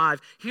verse 5.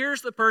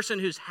 Here's the person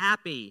who's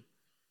happy.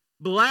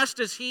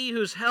 Blessed is he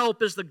whose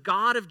help is the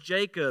God of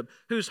Jacob,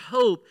 whose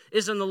hope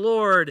is in the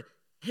Lord,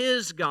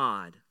 his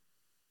God.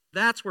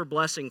 That's where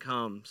blessing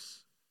comes.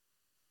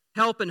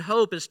 Help and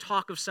hope is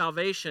talk of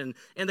salvation.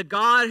 And the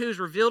God who's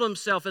revealed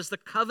himself as the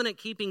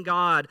covenant-keeping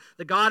God,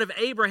 the God of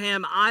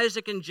Abraham,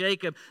 Isaac, and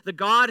Jacob, the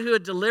God who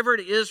had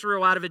delivered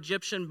Israel out of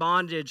Egyptian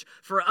bondage.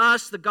 For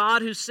us, the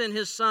God who sent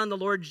his Son, the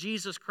Lord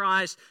Jesus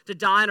Christ, to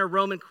die on a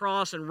Roman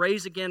cross and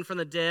raise again from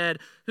the dead,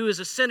 who has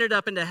ascended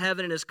up into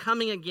heaven and is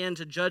coming again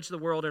to judge the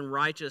world in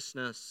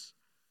righteousness.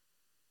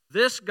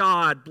 This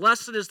God,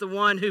 blessed is the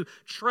one who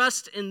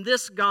trusts in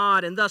this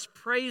God and thus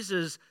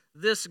praises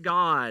this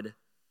God.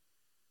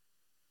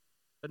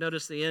 But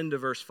notice the end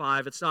of verse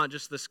 5. It's not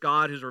just this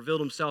God who's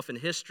revealed himself in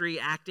history,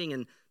 acting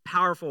in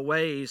powerful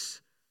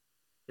ways.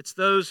 It's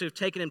those who've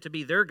taken him to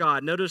be their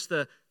God. Notice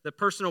the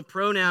personal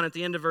pronoun at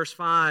the end of verse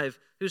 5,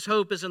 whose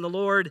hope is in the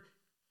Lord,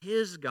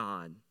 his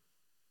God.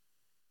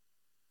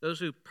 Those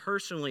who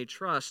personally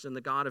trust in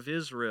the God of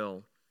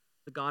Israel,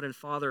 the God and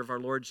Father of our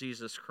Lord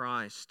Jesus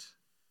Christ.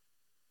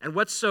 And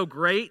what's so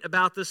great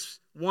about this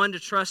one to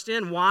trust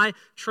in? Why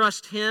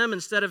trust him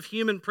instead of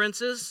human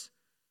princes?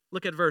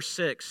 Look at verse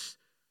 6,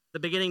 the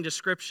beginning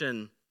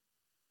description.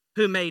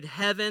 Who made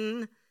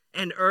heaven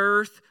and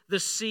earth,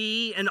 the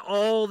sea, and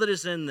all that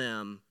is in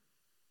them,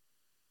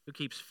 who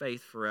keeps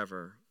faith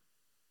forever.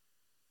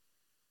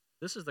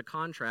 This is the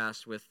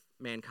contrast with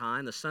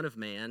mankind, the Son of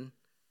Man.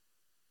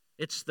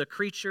 It's the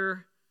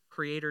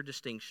creature-creator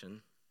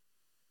distinction.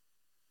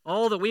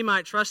 All that we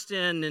might trust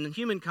in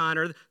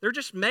humankind, they're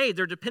just made.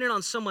 They're dependent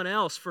on someone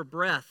else for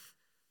breath.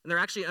 And they're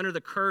actually under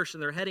the curse,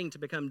 and they're heading to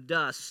become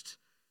dust.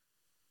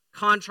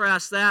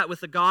 Contrast that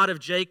with the God of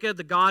Jacob,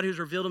 the God who's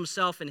revealed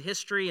himself in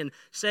history and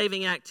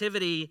saving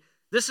activity.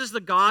 This is the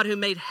God who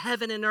made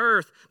heaven and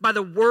earth by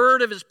the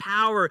word of his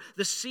power,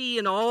 the sea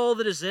and all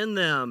that is in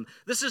them.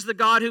 This is the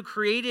God who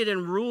created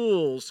and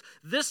rules.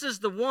 This is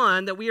the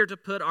one that we are to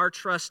put our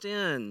trust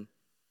in.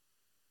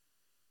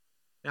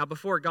 Now,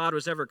 before God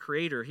was ever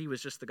creator, he was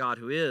just the God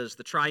who is,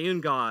 the triune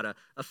God,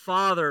 a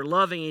Father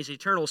loving his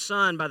eternal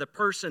Son by the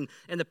person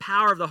and the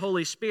power of the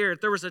Holy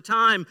Spirit. There was a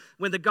time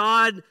when the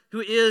God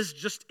who is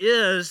just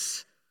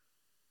is,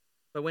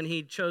 but when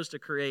he chose to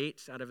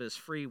create out of his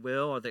free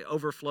will or the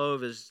overflow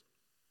of his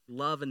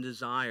love and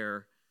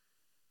desire,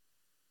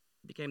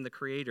 he became the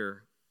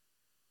creator.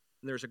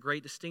 And there's a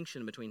great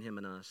distinction between him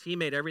and us. He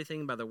made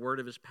everything by the word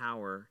of his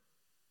power,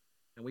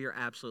 and we are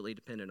absolutely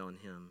dependent on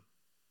him.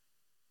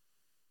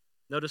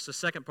 Notice the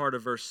second part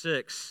of verse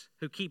 6,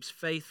 who keeps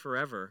faith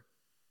forever.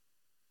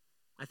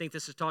 I think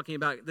this is talking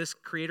about this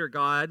creator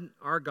God,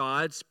 our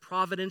God's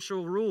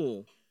providential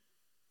rule.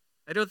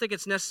 I don't think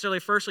it's necessarily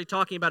firstly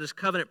talking about his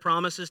covenant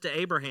promises to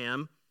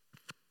Abraham,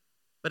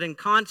 but in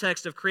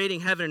context of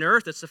creating heaven and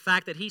earth, it's the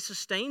fact that he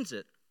sustains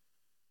it.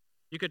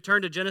 You could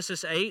turn to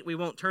Genesis 8. We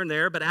won't turn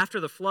there, but after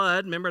the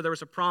flood, remember there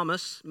was a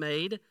promise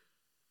made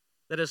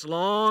that as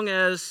long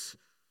as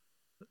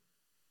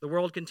the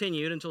world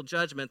continued until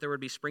judgment, there would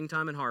be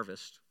springtime and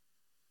harvest.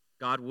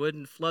 God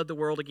wouldn't flood the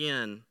world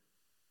again.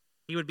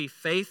 He would be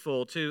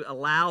faithful to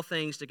allow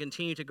things to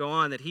continue to go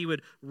on, that he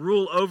would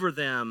rule over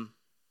them.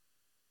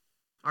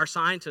 Our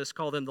scientists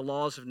call them the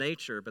laws of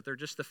nature, but they're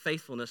just the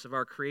faithfulness of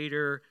our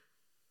Creator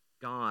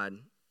God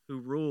who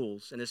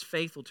rules and is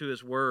faithful to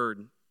his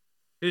word,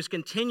 who's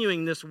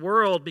continuing this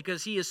world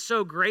because he is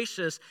so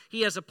gracious.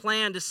 He has a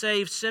plan to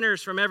save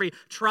sinners from every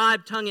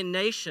tribe, tongue, and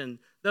nation.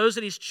 Those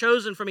that he's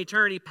chosen from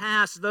eternity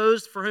past,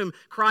 those for whom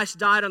Christ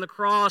died on the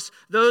cross,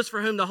 those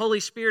for whom the Holy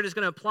Spirit is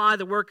going to apply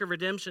the work of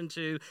redemption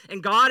to.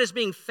 And God is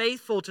being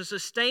faithful to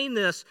sustain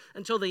this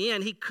until the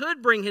end. He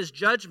could bring his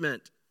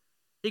judgment.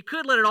 He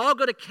could let it all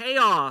go to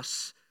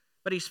chaos,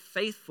 but he's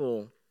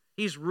faithful.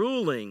 He's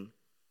ruling.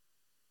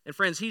 And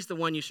friends, he's the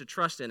one you should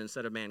trust in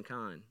instead of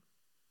mankind.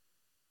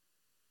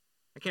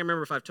 I can't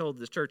remember if I've told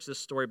this church this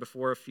story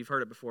before. If you've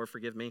heard it before,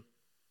 forgive me.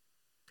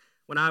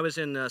 When I was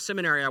in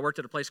seminary, I worked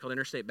at a place called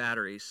Interstate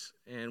Batteries,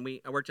 and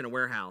I worked in a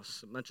warehouse,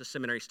 a bunch of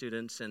seminary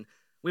students, and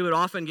we would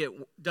often get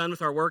done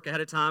with our work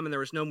ahead of time, and there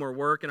was no more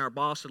work, and our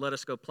boss would let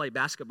us go play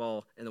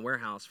basketball in the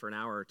warehouse for an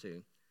hour or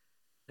two.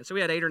 And so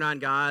we had 8 or 9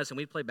 guys, and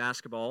we'd play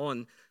basketball,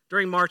 and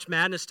during March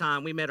Madness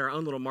time, we made our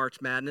own little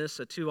March Madness,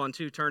 a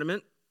 2-on-2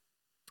 tournament,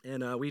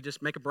 and we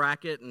just make a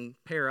bracket and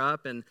pair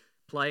up and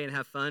play and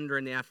have fun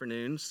during the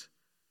afternoons.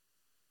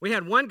 We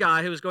had one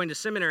guy who was going to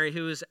seminary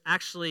who was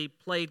actually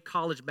played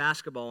college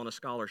basketball on a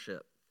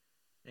scholarship.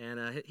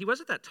 And he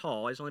wasn't that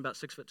tall. He was only about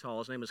 6 foot tall.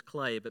 His name was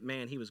Clay, but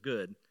man, he was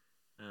good.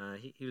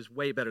 He was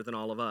way better than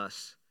all of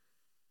us.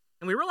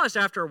 And we realized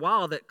after a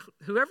while that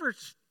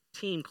whoever's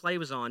team Clay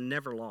was on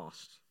never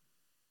lost.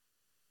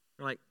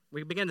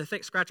 We began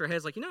to scratch our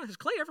heads like, has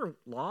Clay ever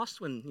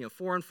lost when,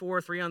 4-on-4,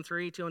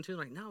 3-on-3, 2-on-2?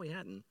 Like, no, we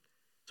hadn't.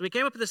 So we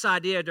came up with this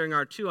idea during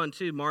our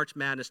 2-on-2 March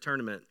Madness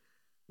tournament.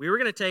 We were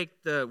going to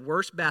take the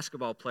worst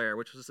basketball player,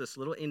 which was this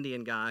little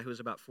Indian guy who was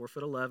about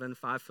 4'11",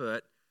 5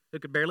 foot, who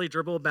could barely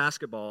dribble a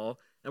basketball,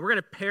 and we're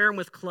going to pair him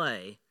with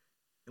Clay,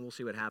 and we'll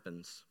see what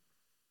happens.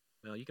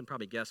 Well, you can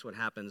probably guess what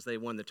happens. They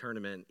won the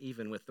tournament,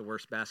 even with the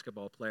worst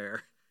basketball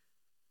player.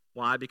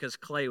 Why? Because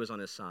Clay was on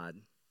his side.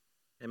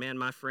 And man,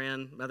 my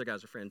other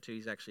guy's a friend too,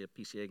 he's actually a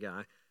PCA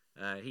guy.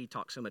 He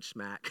talked so much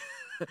smack.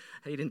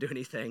 He didn't do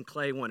anything.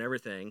 Clay won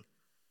everything.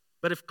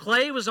 But if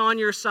Clay was on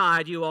your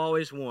side, you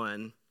always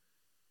won.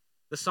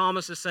 The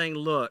psalmist is saying,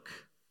 look,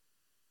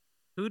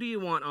 who do you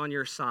want on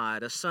your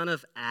side? A son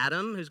of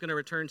Adam who's going to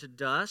return to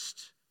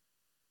dust?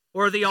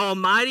 Or the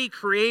almighty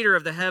creator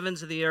of the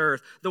heavens and the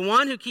earth, the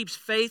one who keeps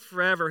faith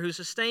forever, who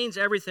sustains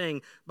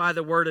everything by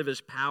the word of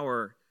his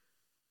power?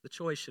 The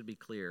choice should be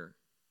clear.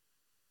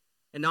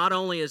 And not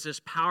only is this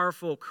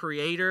powerful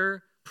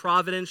creator,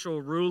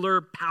 providential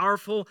ruler,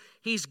 powerful,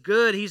 he's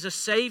good. He's a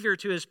savior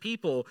to his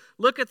people.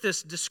 Look at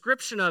this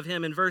description of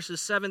him in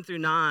verses 7 through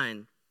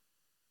 9.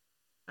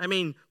 I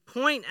mean,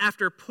 point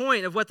after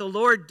point of what the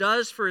Lord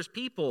does for his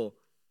people.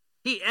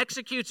 He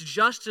executes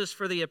justice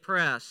for the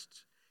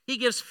oppressed. He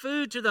gives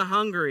food to the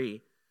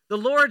hungry. The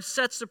Lord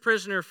sets the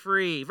prisoner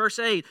free. Verse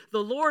 8,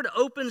 the Lord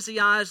opens the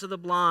eyes of the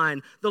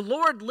blind. The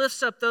Lord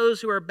lifts up those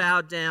who are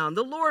bowed down.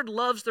 The Lord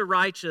loves the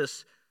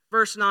righteous.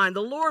 Verse 9,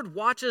 the Lord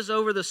watches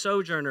over the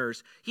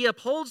sojourners. He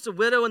upholds the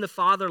widow and the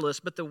fatherless,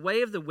 but the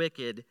way of the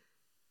wicked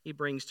he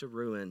brings to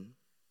ruin.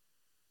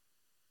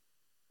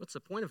 What's the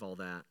point of all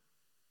that?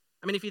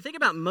 I mean, if you think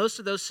about most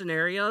of those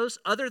scenarios,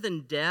 other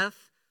than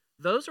death,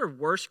 those are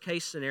worst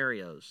case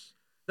scenarios.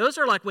 Those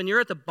are like when you're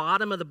at the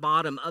bottom of the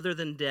bottom other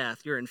than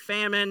death. You're in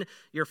famine,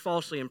 you're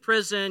falsely in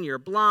prison, you're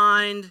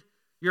blind,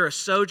 you're a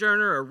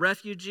sojourner, a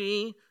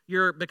refugee,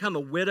 you're become a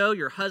widow,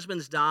 your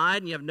husband's died,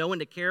 and you have no one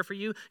to care for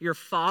you. You're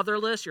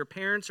fatherless, your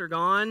parents are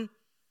gone.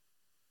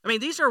 I mean,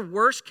 these are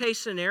worst case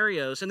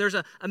scenarios, and there's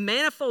a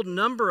manifold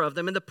number of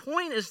them. And the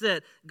point is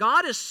that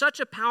God is such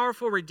a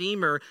powerful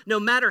redeemer. No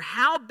matter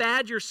how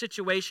bad your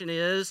situation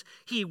is,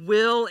 he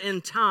will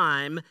in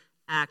time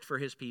act for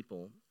his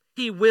people.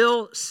 He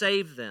will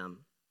save them.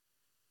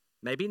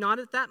 Maybe not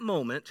at that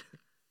moment,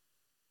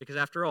 because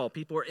after all,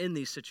 people are in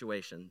these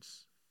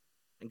situations.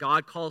 And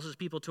God calls his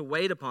people to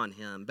wait upon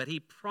him, but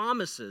he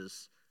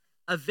promises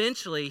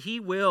eventually he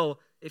will,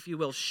 if you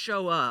will,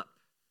 show up.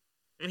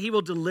 And he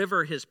will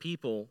deliver his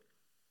people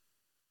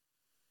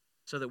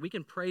so that we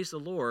can praise the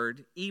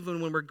Lord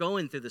even when we're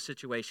going through the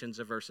situations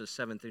of verses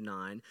 7 through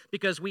 9,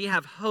 because we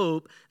have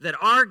hope that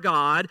our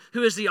God,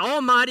 who is the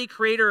almighty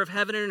creator of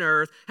heaven and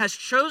earth, has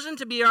chosen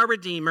to be our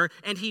Redeemer,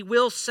 and he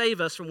will save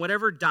us from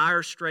whatever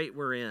dire strait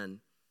we're in.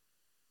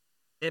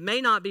 It may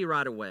not be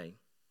right away,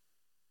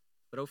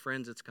 but oh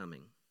friends, it's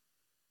coming.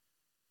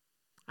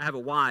 I have a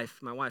wife,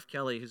 my wife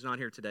Kelly, who's not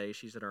here today.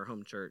 She's at our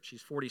home church.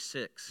 She's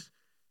 46.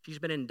 She's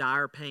been in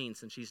dire pain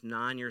since she's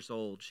 9 years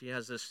old. She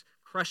has this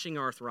crushing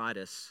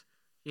arthritis.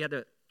 She had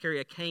to carry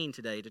a cane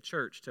today to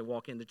church, to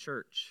walk into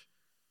church.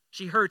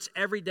 She hurts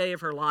every day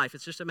of her life.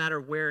 It's just a matter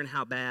of where and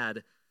how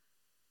bad.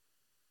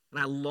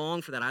 And I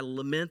long for that. I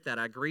lament that.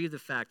 I grieve the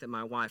fact that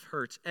my wife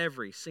hurts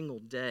every single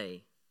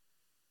day.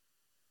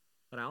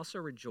 But I also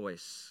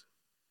rejoice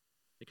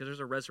because there's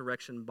a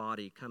resurrection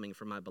body coming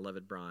from my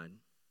beloved bride.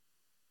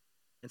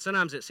 And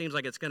sometimes it seems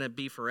like it's going to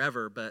be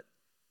forever, but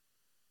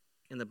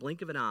in the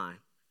blink of an eye,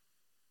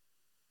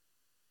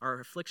 our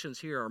afflictions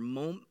here are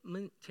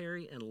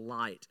momentary and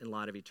light in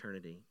light of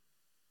eternity.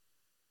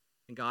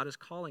 And God is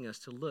calling us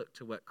to look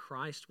to what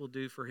Christ will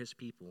do for his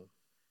people.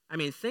 I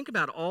mean, think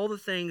about all the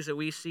things that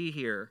we see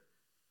here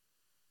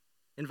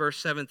in verse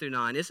 7 through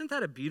 9. Isn't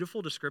that a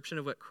beautiful description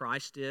of what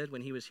Christ did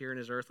when he was here in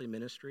his earthly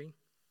ministry?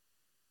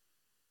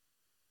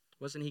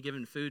 Wasn't he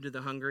giving food to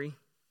the hungry,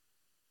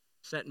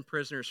 setting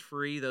prisoners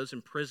free, those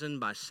imprisoned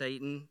by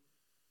Satan,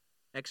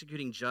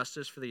 executing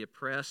justice for the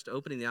oppressed,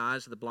 opening the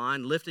eyes of the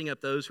blind, lifting up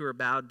those who are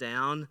bowed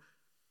down,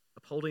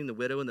 upholding the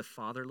widow and the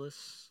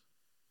fatherless?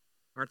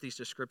 Aren't these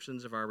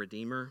descriptions of our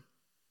Redeemer?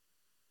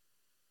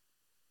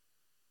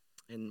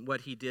 And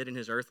what he did in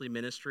his earthly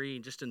ministry,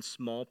 just in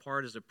small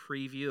part, is a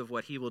preview of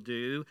what he will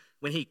do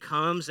when he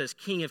comes as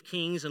King of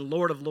Kings and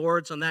Lord of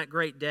Lords on that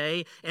great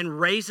day and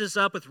raises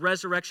up with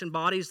resurrection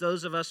bodies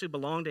those of us who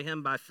belong to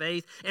him by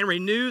faith and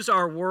renews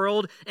our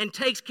world and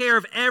takes care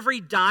of every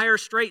dire,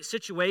 strait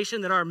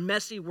situation that our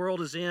messy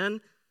world is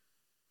in.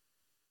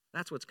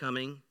 That's what's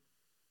coming.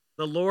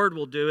 The Lord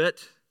will do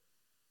it.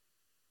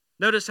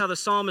 Notice how the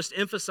psalmist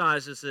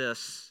emphasizes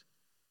this.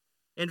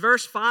 In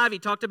verse 5, he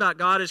talked about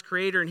God as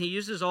creator, and he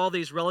uses all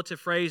these relative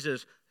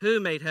phrases. Who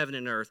made heaven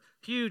and earth?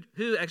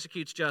 Who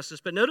executes justice?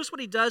 But notice what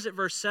he does at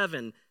verse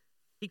 7.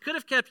 He could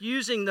have kept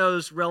using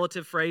those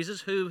relative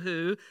phrases,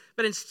 who,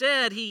 but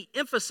instead he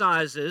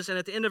emphasizes, and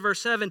at the end of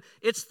verse 7,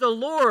 it's the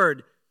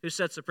Lord who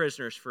sets the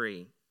prisoners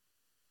free.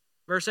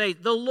 Verse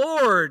 8, the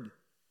Lord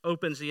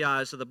opens the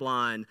eyes of the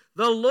blind.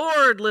 The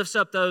Lord lifts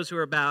up those who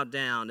are bowed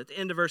down. At the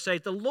end of verse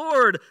 8, the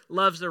Lord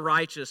loves the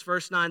righteous.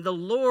 Verse 9, the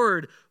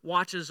Lord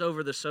watches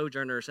over the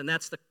sojourners. And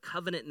that's the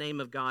covenant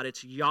name of God.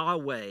 It's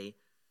Yahweh.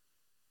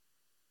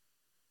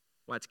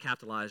 Why it's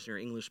capitalized in your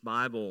English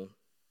Bible.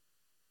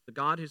 The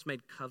God who's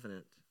made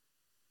covenant.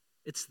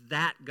 It's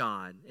that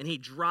God. And he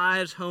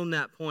drives home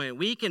that point.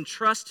 We can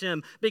trust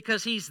him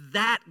because he's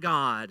that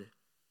God.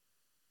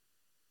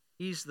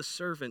 He's the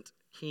servant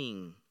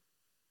king.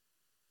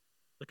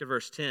 Look at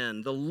verse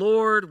 10. The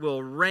Lord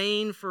will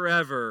reign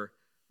forever.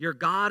 Your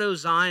God, O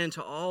Zion,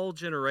 to all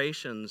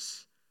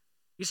generations.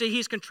 You see,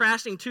 he's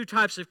contrasting two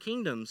types of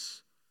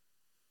kingdoms.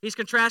 He's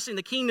contrasting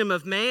the kingdom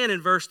of man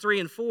in verse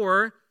 3 and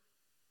 4.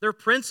 They're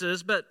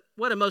princes, but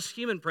what do most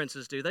human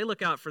princes do? They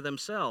look out for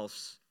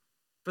themselves,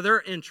 for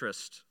their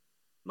interest,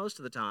 most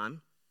of the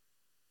time.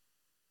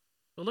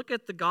 But look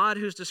at the God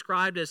who's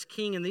described as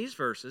king in these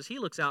verses. He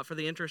looks out for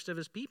the interest of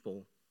his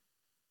people.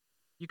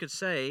 You could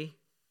say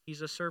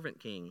he's a servant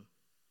king.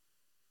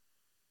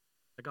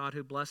 A God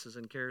who blesses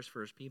and cares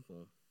for his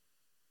people.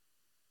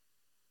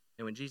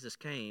 And when Jesus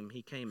came,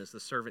 he came as the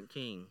servant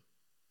king.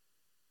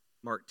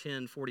 Mark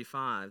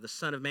 10:45, the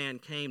Son of Man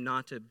came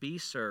not to be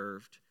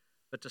served,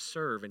 but to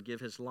serve and give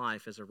his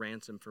life as a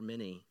ransom for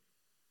many.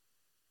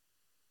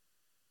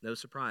 No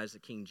surprise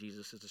that King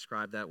Jesus is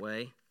described that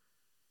way.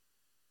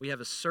 We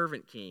have a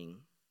servant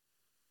king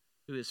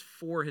who is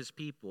for his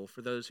people,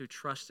 for those who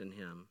trust in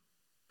him,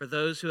 for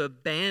those who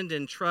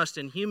abandon trust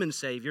in human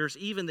saviors,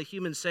 even the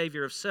human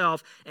savior of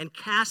self, and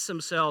cast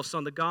themselves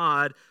on the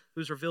God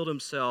who's revealed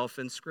himself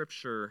in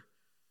Scripture.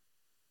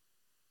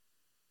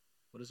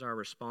 What is our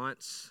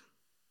response?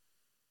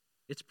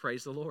 It's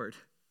praise the Lord.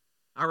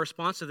 Our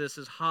response to this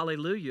is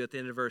hallelujah at the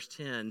end of verse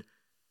 10.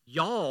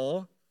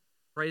 Y'all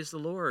praise the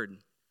Lord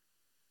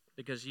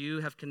because you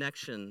have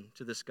connection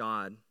to this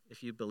God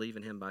if you believe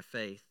in him by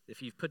faith,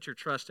 if you've put your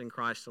trust in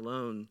Christ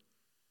alone.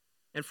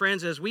 And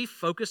friends, as we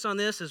focus on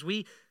this, as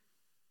we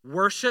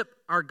worship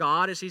our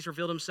God as he's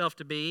revealed himself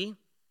to be,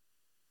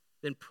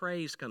 then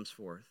praise comes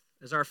forth.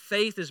 As our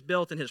faith is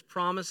built in his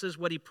promises,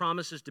 what he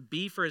promises to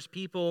be for his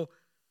people,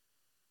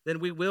 then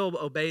we will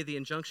obey the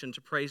injunction to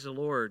praise the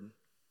Lord,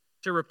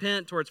 to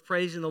repent towards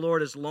praising the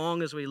Lord as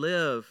long as we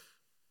live.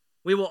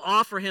 We will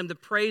offer him the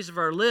praise of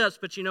our lips,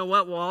 but you know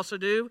what we'll also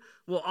do?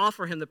 We'll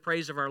offer him the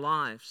praise of our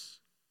lives.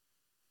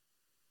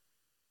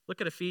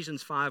 Look at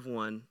Ephesians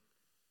 5:1.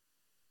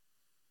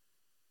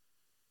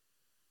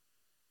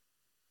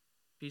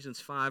 Ephesians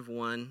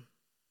 5:1,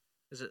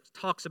 as it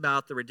talks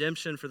about the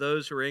redemption for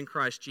those who are in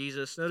Christ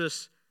Jesus.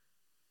 Notice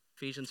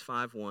Ephesians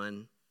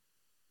 5:1.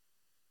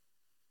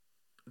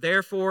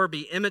 Therefore,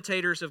 be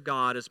imitators of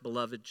God as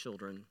beloved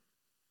children.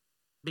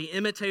 Be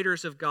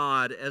imitators of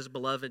God as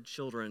beloved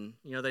children.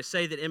 You know, they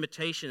say that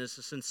imitation is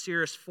the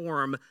sincerest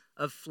form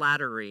of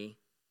flattery.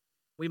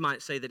 We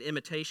might say that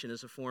imitation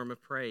is a form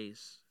of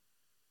praise.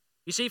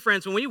 You see,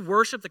 friends, when we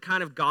worship the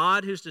kind of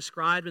God who's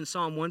described in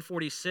Psalm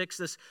 146,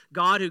 this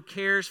God who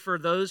cares for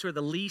those who are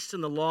the least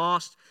and the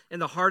lost in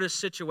the hardest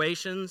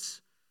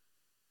situations,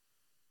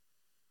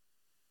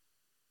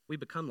 we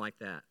become like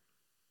that.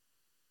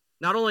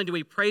 Not only do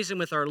we praise him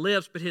with our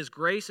lips, but his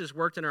grace has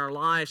worked in our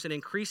lives, and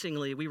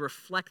increasingly we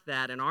reflect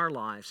that in our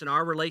lives, in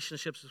our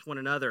relationships with one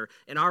another,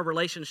 in our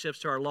relationships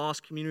to our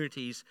lost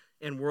communities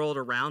and world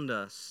around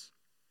us.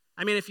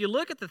 I mean, if you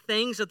look at the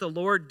things that the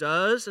Lord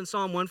does in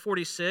Psalm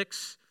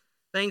 146,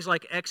 things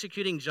like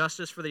executing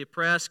justice for the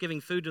oppressed, giving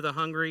food to the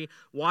hungry,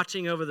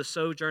 watching over the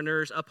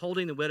sojourners,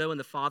 upholding the widow and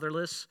the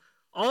fatherless,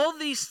 all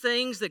these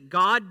things that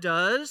God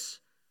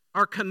does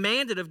are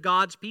commanded of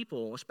God's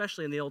people,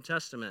 especially in the Old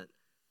Testament,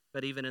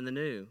 but even in the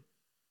New.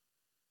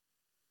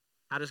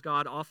 How does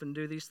God often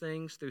do these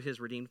things? Through his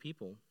redeemed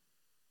people.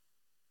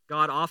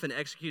 God often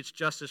executes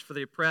justice for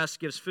the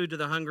oppressed, gives food to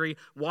the hungry,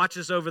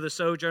 watches over the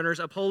sojourners,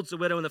 upholds the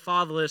widow and the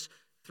fatherless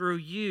through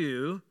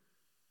you,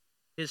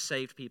 his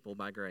saved people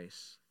by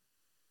grace.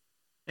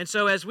 And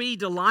so as we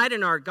delight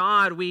in our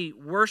God, we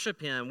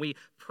worship him, we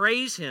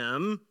praise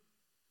him,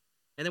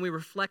 and then we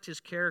reflect his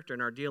character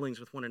in our dealings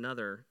with one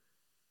another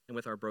and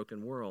with our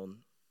broken world.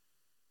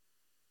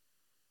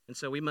 And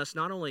so we must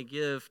not only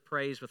give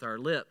praise with our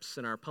lips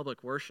in our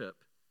public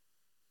worship,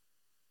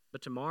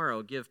 but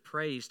tomorrow give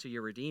praise to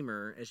your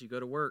Redeemer as you go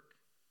to work,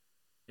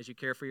 as you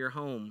care for your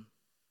home.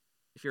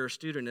 If you're a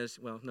student,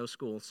 no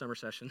school, summer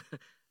session,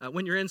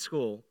 when you're in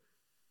school,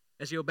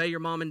 as you obey your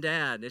mom and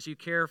dad, as you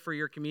care for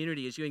your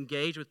community, as you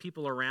engage with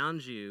people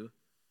around you,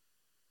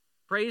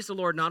 praise the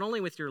Lord not only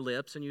with your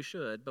lips, and you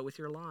should, but with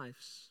your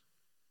lives,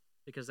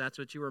 because that's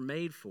what you were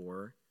made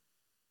for,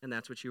 and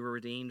that's what you were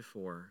redeemed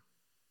for.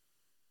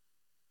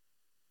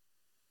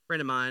 A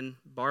friend of mine,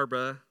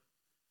 Barbara,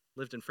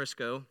 lived in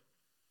Frisco.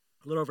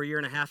 A little over a year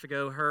and a half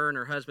ago, her and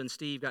her husband,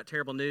 Steve, got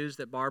terrible news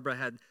that Barbara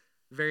had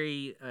a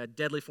very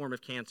deadly form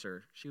of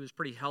cancer. She was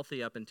pretty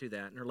healthy up into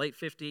that. In her late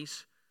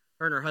 50s,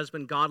 her and her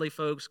husband, godly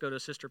folks, go to a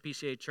sister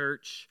PCA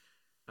church.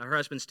 Her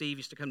husband, Steve,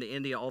 used to come to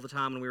India all the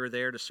time when we were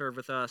there to serve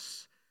with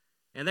us.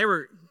 And they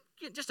were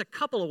just a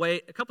couple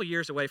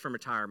years away from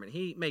retirement.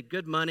 He made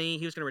good money.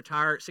 He was going to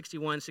retire at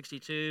 61,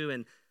 62,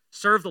 and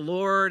serve the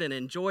Lord and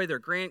enjoy their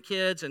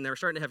grandkids, and they were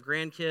starting to have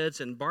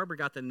grandkids, and Barbara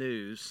got the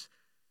news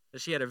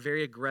that she had a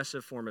very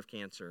aggressive form of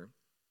cancer.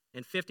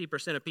 And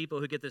 50% of people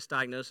who get this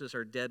diagnosis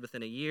are dead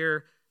within a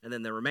year, and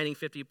then the remaining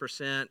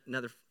 50%,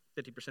 another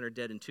 50% are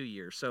dead in 2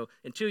 years. So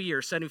in 2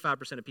 years,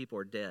 75% of people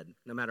are dead,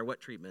 no matter what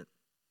treatment.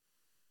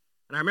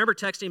 And I remember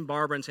texting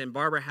Barbara and saying,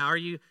 Barbara, how are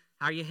you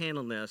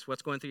handling this?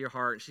 What's going through your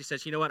heart? And she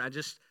says, you know what, I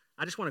just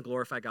want to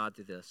glorify God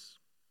through this.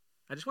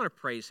 I just want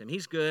to praise him.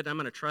 He's good. I'm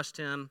going to trust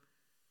him.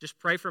 Just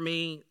pray for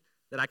me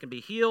that I can be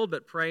healed,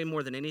 but pray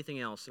more than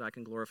anything else that I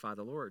can glorify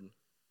the Lord.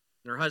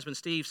 And her husband,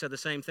 Steve, said the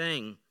same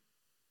thing.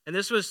 And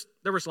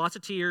there was lots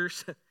of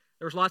tears. There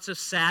was lots of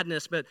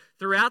sadness. But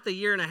throughout the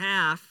year and a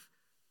half,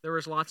 there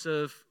was lots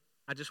of,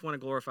 I just want to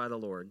glorify the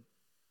Lord.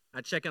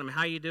 I'd check on him,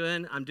 how you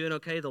doing? I'm doing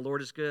okay. The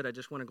Lord is good. I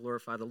just want to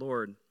glorify the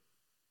Lord.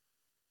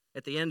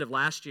 At the end of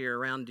last year,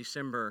 around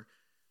December,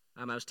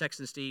 I was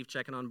texting Steve,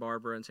 checking on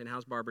Barbara and saying,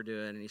 how's Barbara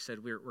doing? And he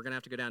said, we're going to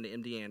have to go down to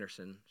MD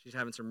Anderson. She's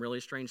having some really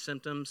strange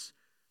symptoms.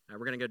 We're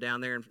going to go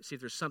down there and see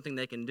if there's something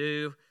they can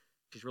do.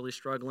 She's really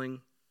struggling.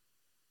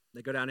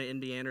 They go down to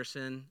MD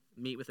Anderson,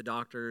 meet with the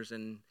doctors,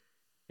 and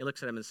he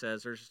looks at them and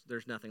says,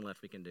 there's nothing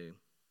left we can do.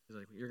 He's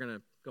like, you're going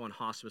to go on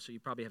hospice, so you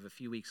probably have a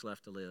few weeks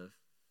left to live.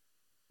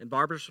 And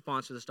Barbara's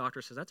response to this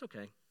doctor says, that's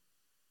okay.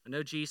 I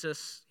know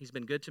Jesus. He's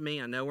been good to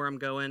me. I know where I'm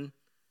going.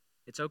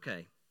 It's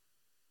okay.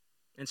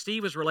 And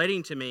Steve was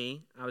relating to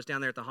me. I was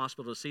down there at the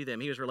hospital to see them.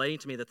 He was relating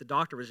to me that the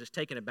doctor was just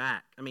taken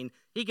aback. I mean,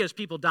 he gives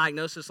people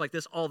diagnosis like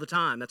this all the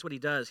time. That's what he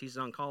does. He's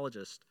an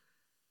oncologist.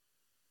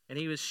 And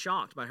he was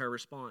shocked by her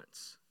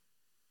response.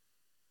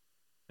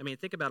 I mean,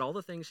 think about all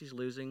the things she's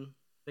losing.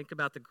 Think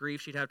about the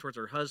grief she'd have towards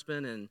her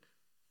husband and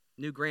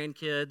new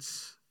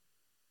grandkids.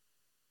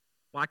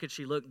 Why could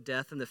she look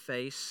death in the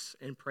face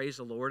and praise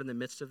the Lord in the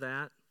midst of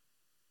that?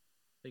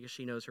 Because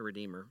she knows her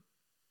Redeemer.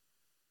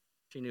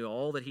 She knew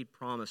all that he'd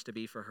promised to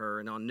be for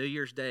her. And on New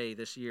Year's Day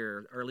this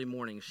year, early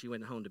morning, she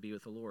went home to be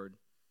with the Lord.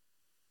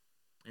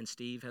 And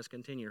Steve has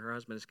continued, her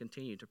husband has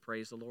continued to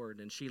praise the Lord.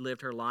 And she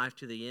lived her life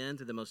to the end,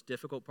 to the most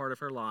difficult part of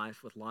her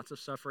life, with lots of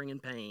suffering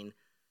and pain,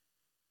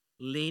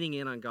 leaning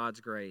in on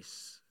God's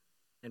grace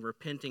and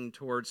repenting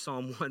towards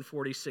Psalm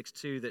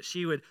 146:2, that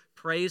she would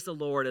praise the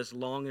Lord as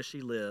long as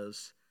she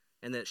lives,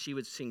 and that she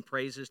would sing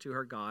praises to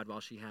her God while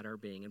she had her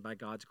being. And by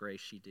God's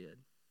grace, she did.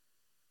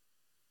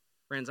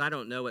 Friends, I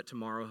don't know what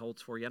tomorrow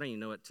holds for you. I don't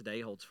even know what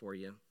today holds for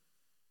you.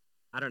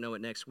 I don't know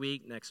what next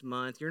week, next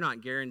month. You're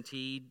not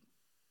guaranteed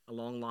a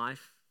long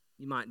life.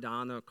 You might die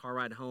on the car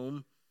ride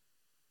home.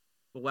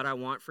 But what I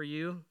want for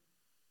you,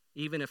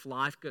 even if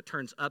life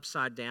turns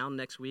upside down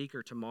next week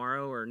or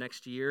tomorrow or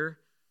next year,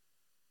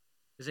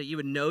 is that you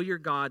would know your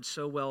God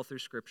so well through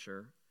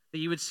Scripture, that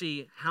you would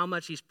see how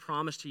much he's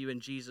promised to you in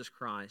Jesus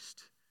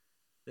Christ,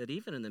 that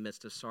even in the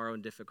midst of sorrow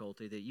and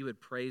difficulty, that you would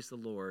praise the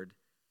Lord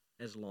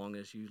as long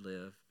as you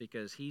live,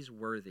 because he's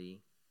worthy,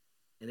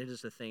 and it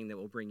is the thing that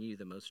will bring you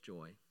the most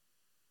joy.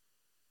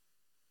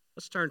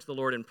 Let's turn to the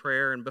Lord in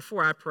prayer, and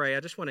before I pray, I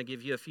just want to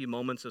give you a few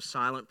moments of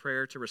silent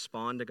prayer to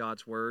respond to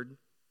God's word.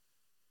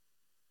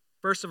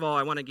 First of all,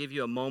 I want to give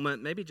you a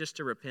moment, maybe just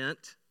to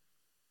repent,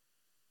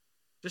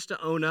 just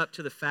to own up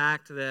to the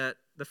fact that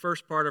the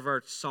first part of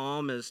our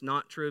psalm is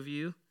not true of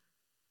you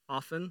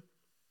often,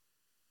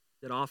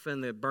 that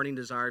often the burning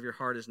desire of your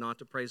heart is not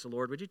to praise the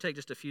Lord. Would you take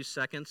just a few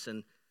seconds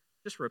and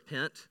just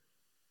repent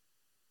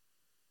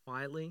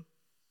quietly,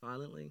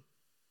 silently?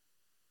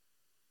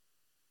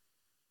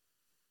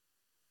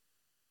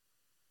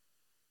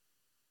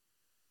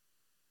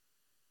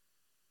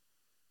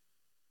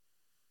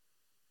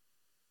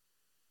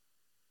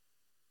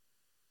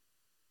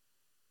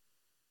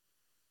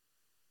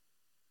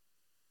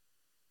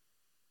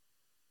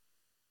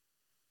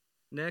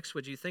 Next,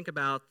 would you think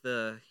about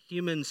the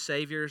human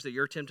saviors that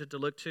you're tempted to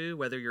look to,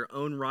 whether your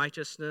own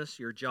righteousness,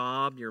 your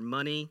job, your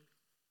money,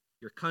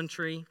 your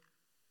country,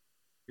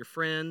 your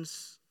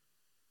friends?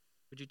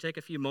 Would you take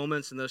a few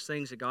moments in those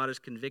things that God has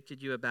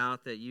convicted you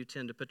about that you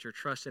tend to put your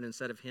trust in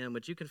instead of him?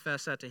 Would you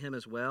confess that to him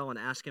as well and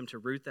ask him to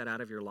root that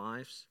out of your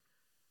lives?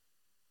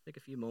 Take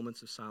a few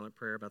moments of silent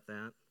prayer about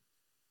that.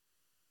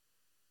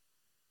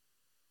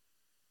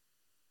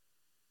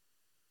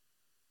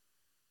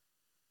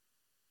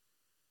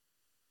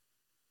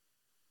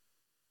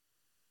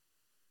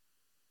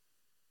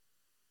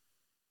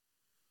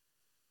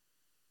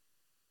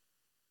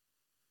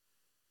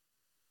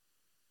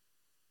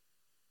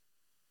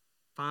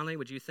 Finally,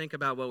 would you think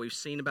about what we've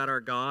seen about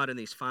our God in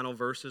these final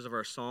verses of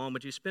our psalm?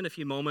 Would you spend a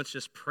few moments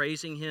just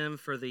praising him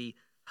for the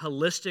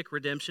holistic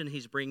redemption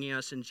he's bringing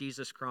us in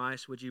Jesus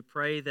Christ? Would you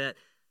pray that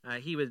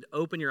he would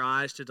open your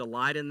eyes to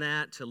delight in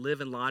that, to live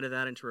in light of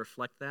that, and to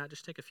reflect that?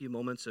 Just take a few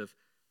moments of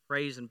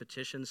praise and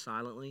petition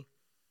silently.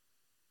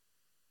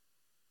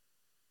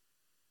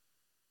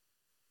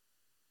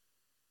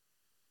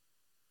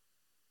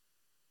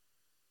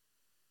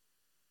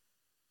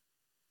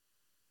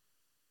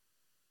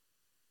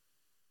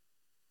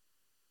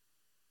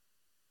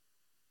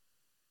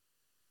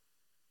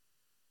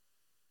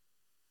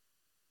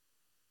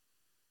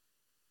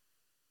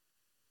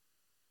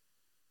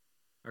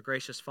 Our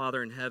gracious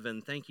Father in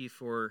heaven, thank you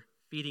for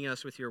feeding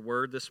us with your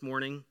word this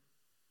morning.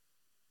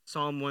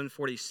 Psalm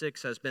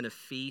 146 has been a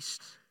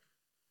feast.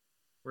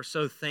 We're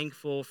so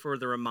thankful for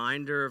the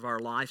reminder of our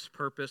life's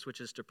purpose, which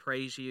is to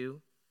praise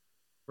you.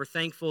 We're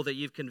thankful that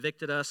you've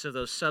convicted us of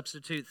those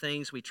substitute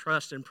things we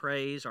trust and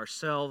praise,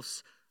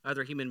 ourselves,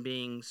 other human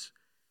beings.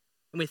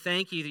 And we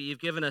thank you that you've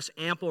given us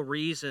ample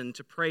reason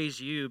to praise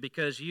you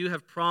because you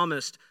have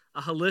promised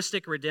a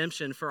holistic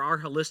redemption for our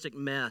holistic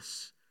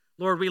mess.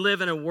 Lord, we live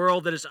in a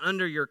world that is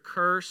under your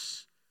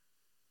curse.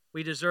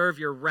 We deserve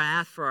your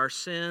wrath for our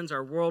sins.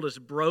 Our world is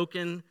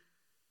broken.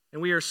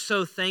 And we are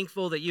so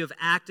thankful that you have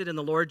acted in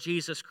the Lord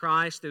Jesus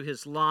Christ through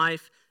his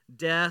life,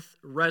 death,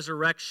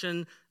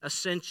 resurrection,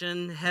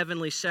 ascension,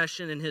 heavenly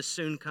session, and his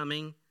soon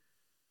coming.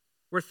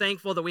 We're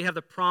thankful that we have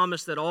the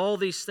promise that all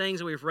these things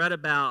that we've read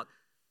about,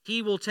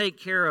 he will take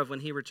care of when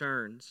he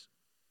returns.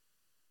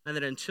 And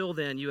that until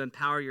then, you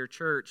empower your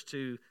church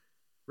to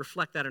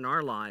reflect that in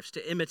our lives,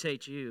 to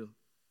imitate you.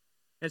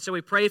 And so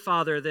we pray,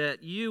 Father,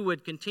 that you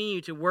would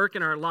continue to work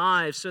in our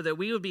lives so that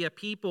we would be a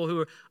people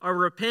who are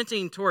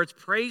repenting towards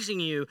praising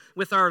you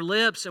with our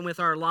lips and with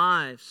our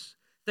lives.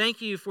 Thank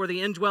you for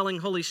the indwelling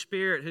Holy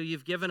Spirit who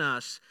you've given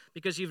us,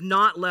 because you've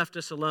not left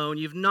us alone.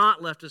 You've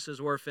not left us as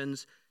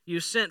orphans.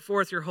 You've sent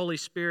forth your Holy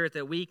Spirit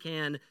that we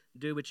can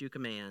do what you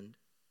command.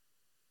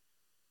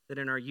 That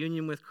in our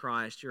union with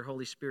Christ, your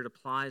Holy Spirit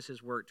applies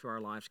his work to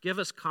our lives. Give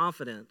us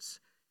confidence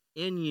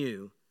in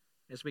you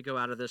as we go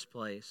out of this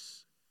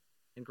place.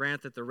 And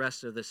grant that the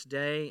rest of this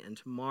day and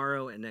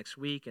tomorrow and next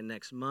week and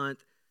next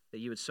month, that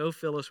you would so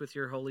fill us with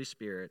your Holy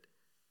Spirit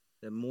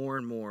that more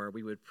and more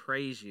we would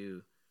praise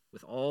you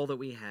with all that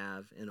we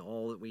have and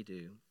all that we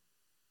do.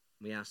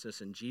 We ask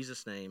this in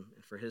Jesus' name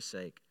and for his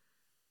sake.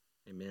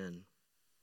 Amen.